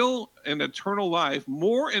real and eternal life,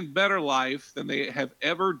 more and better life than they have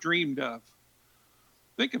ever dreamed of.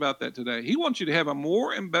 Think about that today. He wants you to have a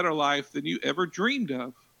more and better life than you ever dreamed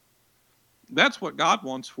of. That's what God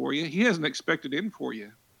wants for you. He has an expected end for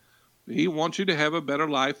you. He wants you to have a better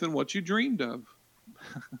life than what you dreamed of.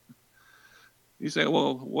 You say,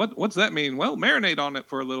 well, what's that mean? Well, marinate on it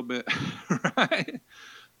for a little bit, right?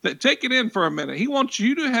 Take it in for a minute. He wants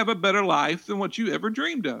you to have a better life than what you ever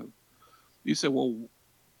dreamed of. You say, well,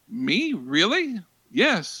 me? Really?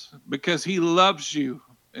 Yes, because he loves you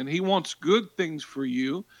and he wants good things for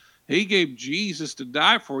you. He gave Jesus to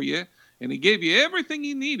die for you, and he gave you everything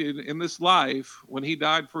you needed in this life when he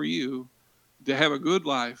died for you to have a good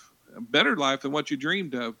life, a better life than what you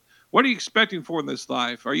dreamed of. What are you expecting for in this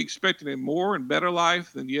life? Are you expecting a more and better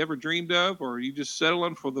life than you ever dreamed of? Or are you just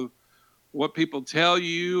settling for what people tell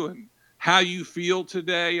you and how you feel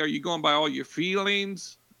today? Are you going by all your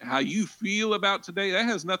feelings? How you feel about today? That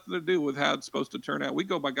has nothing to do with how it's supposed to turn out. We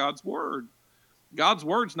go by God's word. God's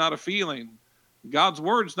word's not a feeling. God's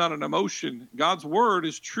word's not an emotion. God's word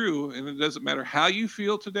is true, and it doesn't matter how you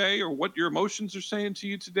feel today or what your emotions are saying to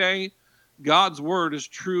you today. God's word is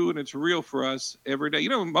true and it's real for us every day. You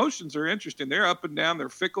know, emotions are interesting. They're up and down. They're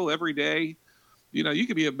fickle every day. You know, you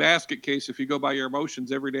could be a basket case if you go by your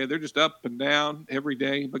emotions every day. They're just up and down every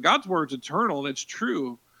day. But God's word's eternal and it's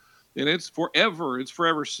true. And it's forever. It's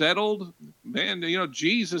forever settled. Man, you know,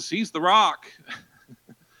 Jesus, he's the rock.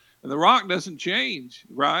 And the rock doesn't change,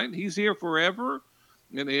 right? He's here forever.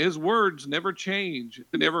 And his words never change.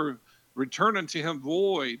 They never return unto him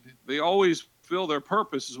void. They always fulfill their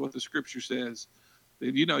purpose, is what the scripture says.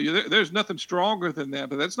 And, you know, there's nothing stronger than that,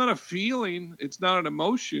 but that's not a feeling. It's not an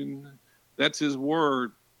emotion. That's his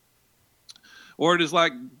word. Or it is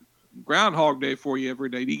like Groundhog Day for you every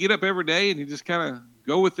day. Do you get up every day and you just kind of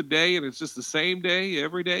go with the day and it's just the same day,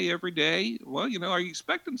 every day, every day? Well, you know, are you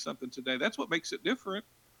expecting something today? That's what makes it different,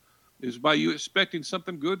 is by you expecting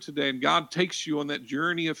something good today. And God takes you on that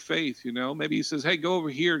journey of faith, you know. Maybe he says, hey, go over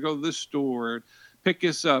here, go to this store, pick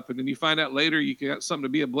this up. And then you find out later you got something to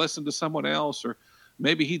be a blessing to someone else. Or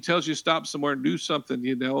maybe he tells you to stop somewhere and do something,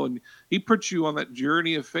 you know. And he puts you on that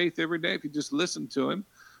journey of faith every day if you just listen to him,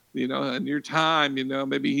 you know, and your time, you know.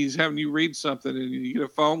 Maybe he's having you read something and you get a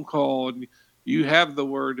phone call and you have the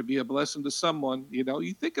word to be a blessing to someone, you know.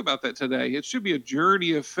 You think about that today. It should be a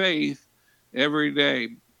journey of faith every day.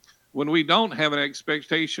 When we don't have an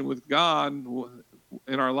expectation with God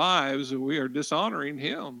in our lives, we are dishonoring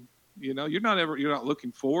him. You know, you're not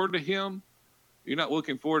looking forward to him. You're not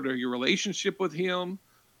looking forward to your relationship with him.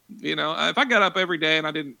 You know, if I got up every day and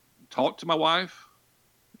I didn't talk to my wife,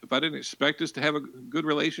 if I didn't expect us to have a good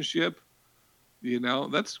relationship, you know,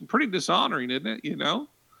 that's pretty dishonoring, isn't it? You know,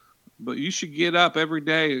 but you should get up every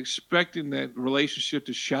day expecting that relationship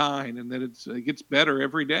to shine and that it gets better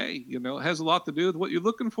every day. You know, it has a lot to do with what you're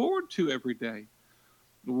looking forward to every day.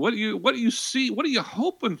 What do you see? What are you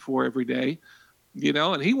hoping for every day? You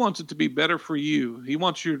know, and he wants it to be better for you. He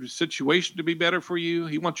wants your situation to be better for you.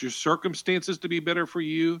 He wants your circumstances to be better for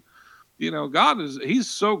you. You know, he's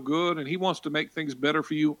so good and he wants to make things better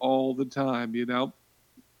for you all the time, you know.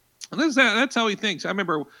 And that's how he thinks. I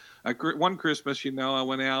remember one Christmas, you know, I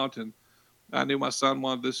went out and I knew my son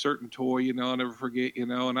wanted this certain toy, you know, I'll never forget, you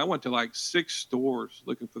know, and I went to like 6 stores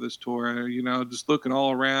looking for this toy, you know, just looking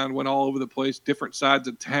all around, went all over the place, different sides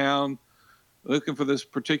of town, looking for this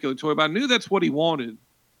particular toy. But I knew that's what he wanted,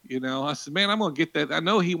 you know. I said, man, I'm going to get that. I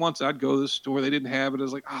know he wants, I'd go to this store. They didn't have it. I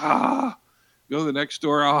was like, go to the next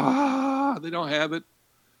store. They don't have it.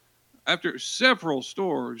 After several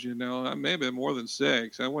stores, you know, I may have been more than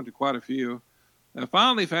 6. I went to quite a few. I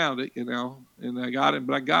finally found it, you know, and I got it,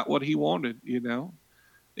 but I got what he wanted, you know.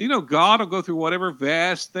 You know, God will go through whatever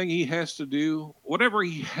vast thing he has to do, whatever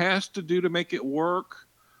he has to do to make it work,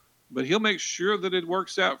 but he'll make sure that it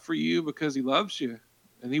works out for you because he loves you.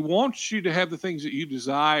 And he wants you to have the things that you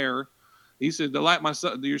desire. He said, delight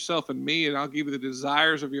yourself in me, and I'll give you the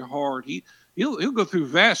desires of your heart. He'll go through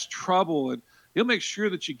vast trouble, and he'll make sure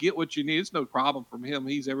that you get what you need. It's no problem from him.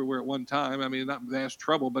 He's everywhere at one time. I mean, not vast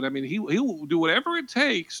trouble, but I mean, he'll do whatever it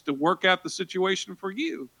takes to work out the situation for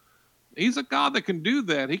you. He's a God that can do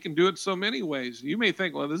that. He can do it so many ways. You may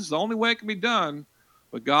think, well, this is the only way it can be done,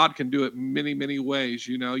 but God can do it many, many ways.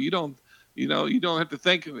 You know, you don't have to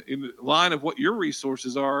think in the line of what your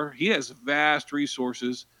resources are. He has vast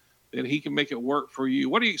resources, then he can make it work for you.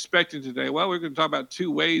 What are you expecting today? Well, we're going to talk about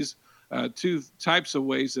two types of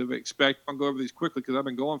ways of expect. I'll go over these quickly because I've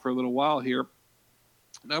been going for a little while here.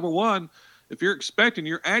 Number one, if you're expecting,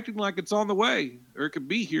 you're acting like it's on the way, or it could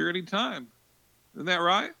be here anytime. Isn't that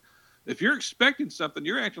right? If you're expecting something,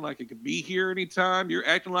 you're acting like it could be here anytime. You're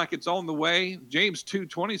acting like it's on the way. James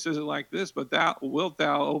 2:20 says it like this, but thou wilt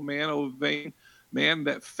thou, O man, O vain man,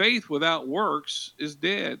 that faith without works is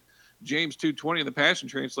dead. James 2:20 in the Passion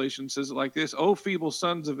Translation says it like this: O feeble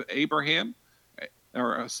sons of Abraham,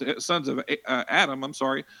 or sons of Adam, I'm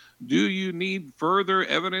sorry, do you need further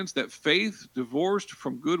evidence that faith divorced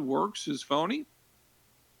from good works is phony?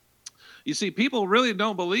 You see, people really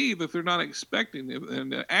don't believe if they're not expecting it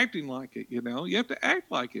and acting like it. You have to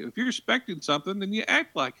act like it. If you're expecting something, then you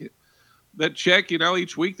act like it. That check,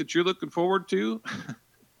 each week that you're looking forward to,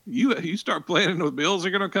 you start planning the bills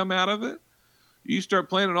are going to come out of it. You start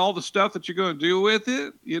planning all the stuff that you're going to do with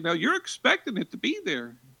it. You're expecting it to be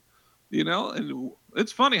there. And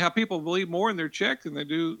it's funny how people believe more in their check than they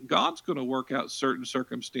do God's going to work out certain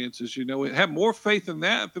circumstances. Have more faith in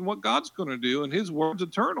that than what God's going to do, and His word's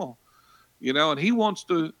eternal. And He wants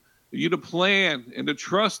you to plan and to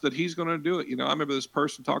trust that He's going to do it. I remember this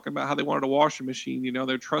person talking about how they wanted a washing machine.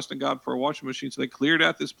 They're trusting God for a washing machine, so they cleared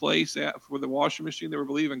out this place for the washing machine they were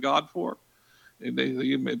believing God for. And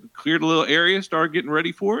they cleared a little area, started getting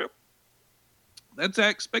ready for it. That's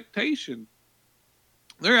expectation.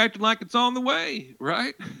 They're acting like it's on the way,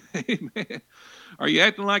 right? Amen. Are you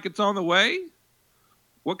acting like it's on the way?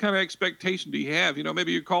 What kind of expectation do you have?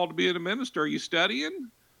 Maybe you're called to be a minister. Are you studying?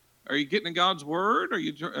 Are you getting in God's word? Are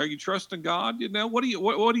you trusting God? What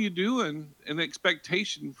are you doing in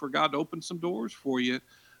expectation for God to open some doors for you?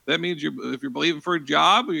 That means if you're believing for a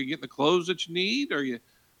job, are you getting the clothes that you need?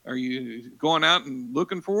 Are you going out and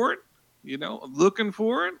looking for it? Looking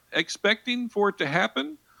for it, expecting for it to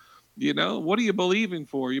happen. What are you believing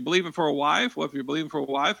for? Are you believing for a wife? Well, if you're believing for a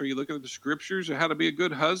wife, are you looking at the scriptures or how to be a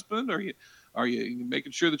good husband? Are you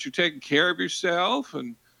making sure that you're taking care of yourself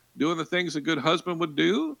and doing the things a good husband would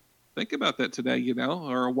do? Think about that today,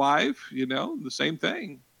 or a wife, the same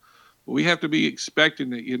thing. We have to be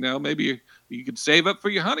expecting it, maybe you could save up for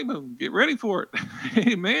your honeymoon, get ready for it.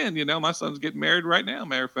 Amen. My son's getting married right now.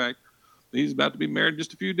 Matter of fact, he's about to be married in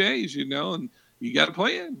just a few days, and you got to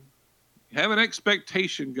plan. Have an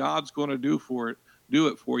expectation God's going to do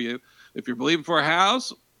it for you. If you're believing for a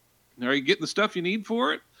house, are you getting the stuff you need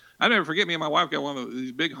for it? I never forget, me and my wife got one of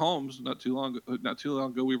these big homes not too long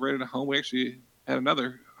ago. We rented a home. We actually had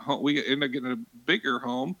another home. We ended up getting a bigger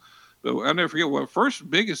home. But I'll never forget, the first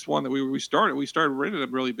biggest one that we started renting a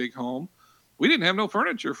really big home. We didn't have no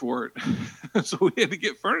furniture for it. So we had to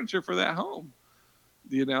get furniture for that home,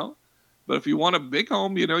 But if you want a big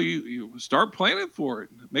home, you start planning for it.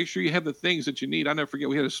 Make sure you have the things that you need. I never forget,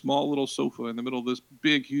 we had a small little sofa in the middle of this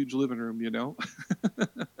big, huge living room,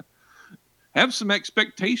 Have some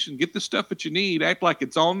expectation. Get the stuff that you need. Act like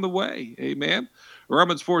it's on the way. Amen.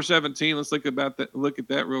 Romans 4:17. Let's look at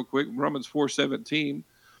that real quick. Romans 4:17.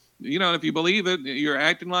 If you believe it, you're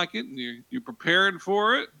acting like it, and you're prepared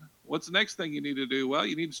for it. What's the next thing you need to do? Well,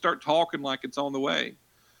 you need to start talking like it's on the way.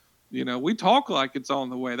 We talk like it's on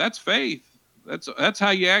the way. That's faith. That's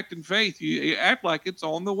how you act in faith. You act like it's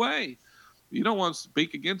on the way. You don't want to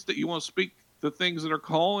speak against it. You want to speak the things that are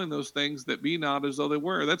calling those things that be not as though they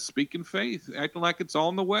were. That's speaking faith, acting like it's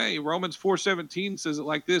on the way. Romans 4:17 says it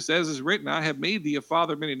like this: as is written, I have made thee a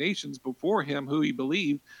father of many nations before him who he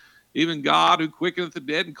believed, even God who quickeneth the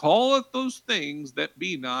dead and calleth those things that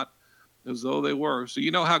be not as though they were. So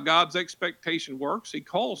you know how God's expectation works. He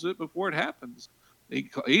calls it before it happens.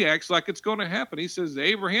 He acts like it's going to happen. He says to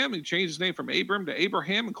Abraham, he changed his name from Abram to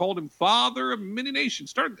Abraham and called him father of many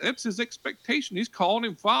nations. That's his expectation. He's calling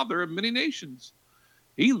him father of many nations.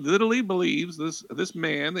 He literally believes this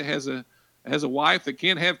man that has a wife that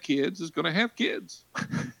can't have kids is going to have kids.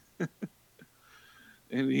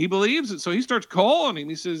 And he believes it. So he starts calling him.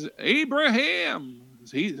 He says, Abraham.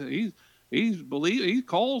 He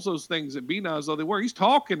calls those things that be not as though they were. He's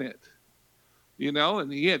talking it.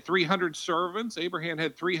 And he had 300 servants. Abraham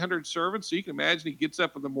had 300 servants. So you can imagine he gets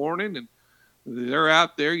up in the morning and they're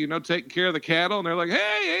out there, taking care of the cattle. And they're like,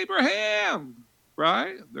 hey, Abraham,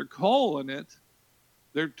 right? They're calling it.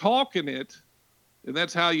 They're talking it. And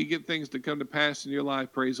that's how you get things to come to pass in your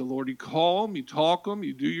life. Praise the Lord. You call them, you talk them,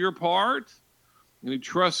 you do your part, and you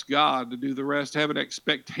trust God to do the rest. Have an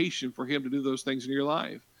expectation for him to do those things in your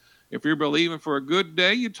life. If you're believing for a good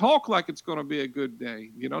day, you talk like it's going to be a good day.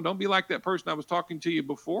 Don't be like that person I was talking to you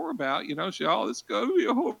before about, say, oh, this is going to be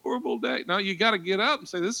a horrible day. No, you got to get up and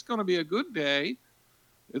say, this is going to be a good day.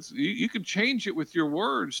 You can change it with your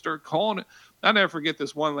words. Start calling it. I never forget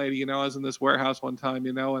this one lady. I was in this warehouse one time,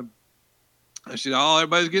 and she said, "Oh,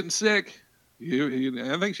 everybody's getting sick."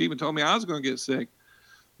 I think she even told me I was going to get sick.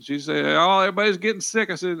 She said, "Oh, everybody's getting sick."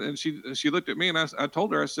 I said, and she looked at me, and I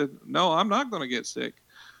told her, I said, "No, I'm not going to get sick."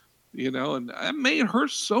 And that made her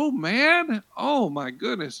so mad. Oh my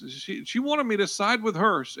goodness. She wanted me to side with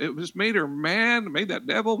her. It just made her mad, made that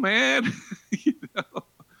devil mad,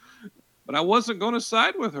 but I wasn't going to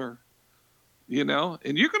side with her,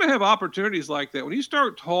 and you're going to have opportunities like that. When you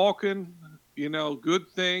start talking, good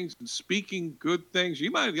things and speaking good things, you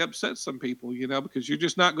might upset some people, because you're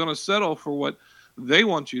just not going to settle for what they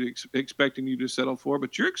want you to expecting you to settle for,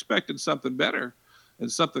 but you're expecting something better and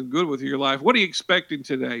something good with your life. What are you expecting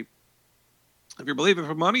today? If you're believing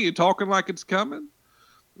for money, you're talking like it's coming,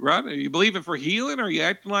 right? Are you believing for healing? Are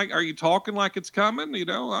you talking like it's coming?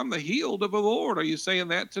 I'm the healed of the Lord. Are you saying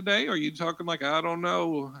that today? Or are you talking like, I don't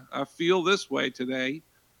know, I feel this way today?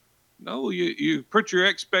 No, you put your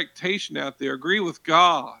expectation out there. Agree with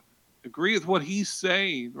God. Agree with what he's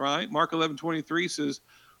saying, right? Mark 11:23 says,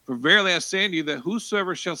 "For verily I say unto you that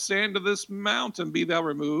whosoever shall say unto this mountain, be thou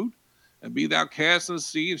removed, and be thou cast in the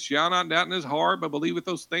sea, and shall not doubt in his heart, but believeth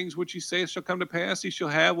those things which he saith shall come to pass, he shall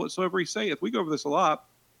have whatsoever he saith." We go over this a lot,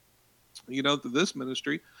 through this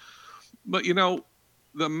ministry. But,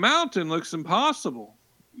 the mountain looks impossible.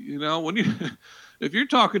 If you're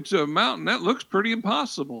talking to a mountain, that looks pretty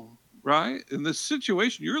impossible, right? And the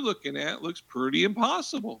situation you're looking at looks pretty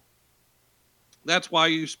impossible. That's why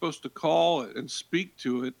you're supposed to call it and speak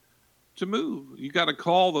to it to move. You got to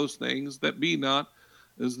call those things that be not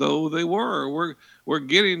as though they were. We're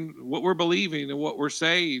getting what we're believing and what we're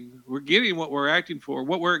saying. We're getting what we're acting for,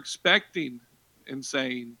 what we're expecting and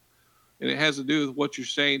saying. And it has to do with what you're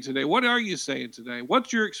saying today. What are you saying today?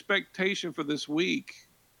 What's your expectation for this week?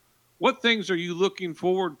 What things are you looking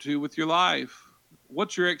forward to with your life?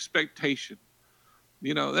 What's your expectation?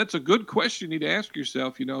 That's a good question you need to ask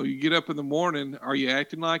yourself. You get up in the morning, are you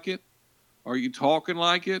acting like it? Are you talking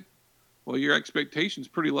like it? Well, your expectation's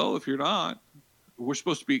pretty low if you're not. We're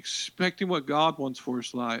supposed to be expecting what God wants for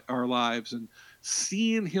our lives and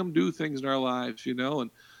seeing him do things in our lives,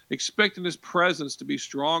 and expecting his presence to be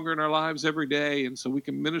stronger in our lives every day. And so we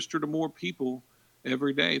can minister to more people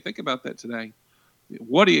every day. Think about that today.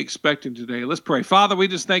 What are you expecting today? Let's pray. Father, we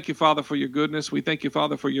just thank you, Father, for your goodness. We thank you,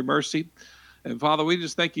 Father, for your mercy. And Father, we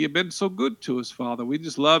just thank you. You've been so good to us, Father. We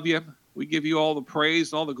just love you. We give you all the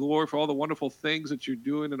praise and all the glory for all the wonderful things that you're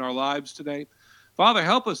doing in our lives today. Father,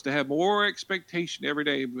 help us to have more expectation every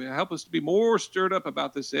day. Help us to be more stirred up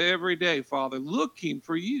about this every day, Father, looking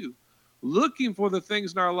for you, looking for the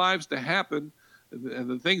things in our lives to happen, and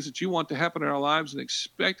the things that you want to happen in our lives, and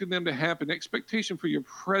expecting them to happen, expectation for your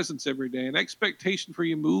presence every day, and expectation for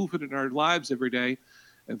your movement in our lives every day.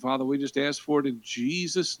 And Father, we just ask for it in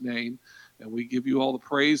Jesus' name, and we give you all the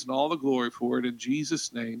praise and all the glory for it in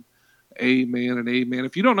Jesus' name. Amen and amen.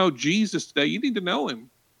 If you don't know Jesus today, you need to know him.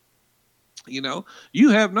 You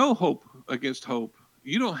have no hope against hope.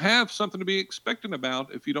 You don't have something to be expectant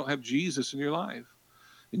about if you don't have Jesus in your life.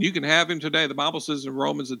 And you can have him today. The Bible says in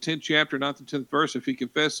Romans, the 10th chapter, 9th and 10th verse, if you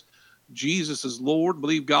confess Jesus as Lord,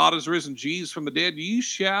 believe God has risen Jesus from the dead, you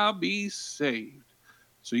shall be saved.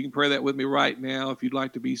 So you can pray that with me right now if you'd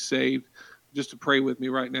like to be saved, just to pray with me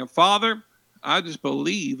right now. Father, I just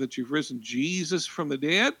believe that you've risen Jesus from the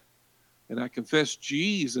dead. And I confess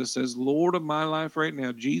Jesus as Lord of my life right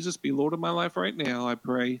now. Jesus, be Lord of my life right now, I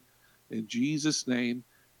pray. In Jesus' name,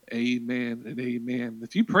 amen and amen.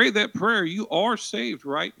 If you pray that prayer, you are saved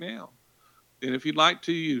right now. And if you'd like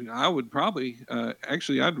to, I would probably,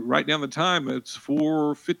 I'd write down the time. It's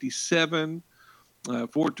 4:57,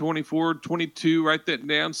 4:24, 22. Write that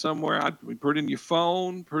down somewhere. I'd put it in your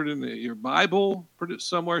phone, put it in your Bible, put it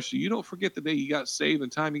somewhere so you don't forget the day you got saved, the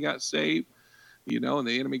time you got saved. And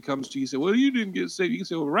the enemy comes to you and says, well, you didn't get saved. You can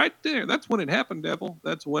say, well, right there. That's when it happened, devil.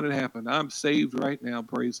 That's when it happened. I'm saved right now.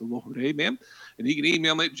 Praise the Lord. Amen. And you can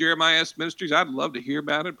email me at Jeremiah S. Ministries. I'd love to hear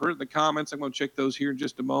about it. Put it in the comments. I'm going to check those here in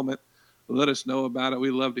just a moment. Let us know about it. We'd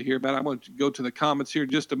love to hear about it. I'm going to go to the comments here in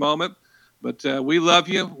just a moment. But we love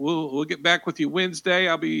you. We'll get back with you Wednesday.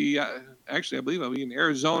 I'll be, I believe I'll be in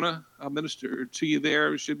Arizona. I'll minister to you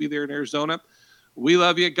there. Should be there in Arizona. We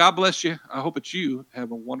love you. God bless you. I hope that you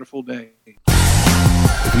have a wonderful day.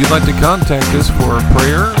 If you'd like to contact us for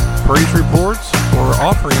prayer, praise reports, or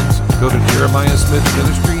offerings, go to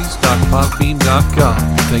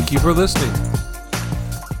jeremiahsmithministries.podbean.com. Thank you for listening.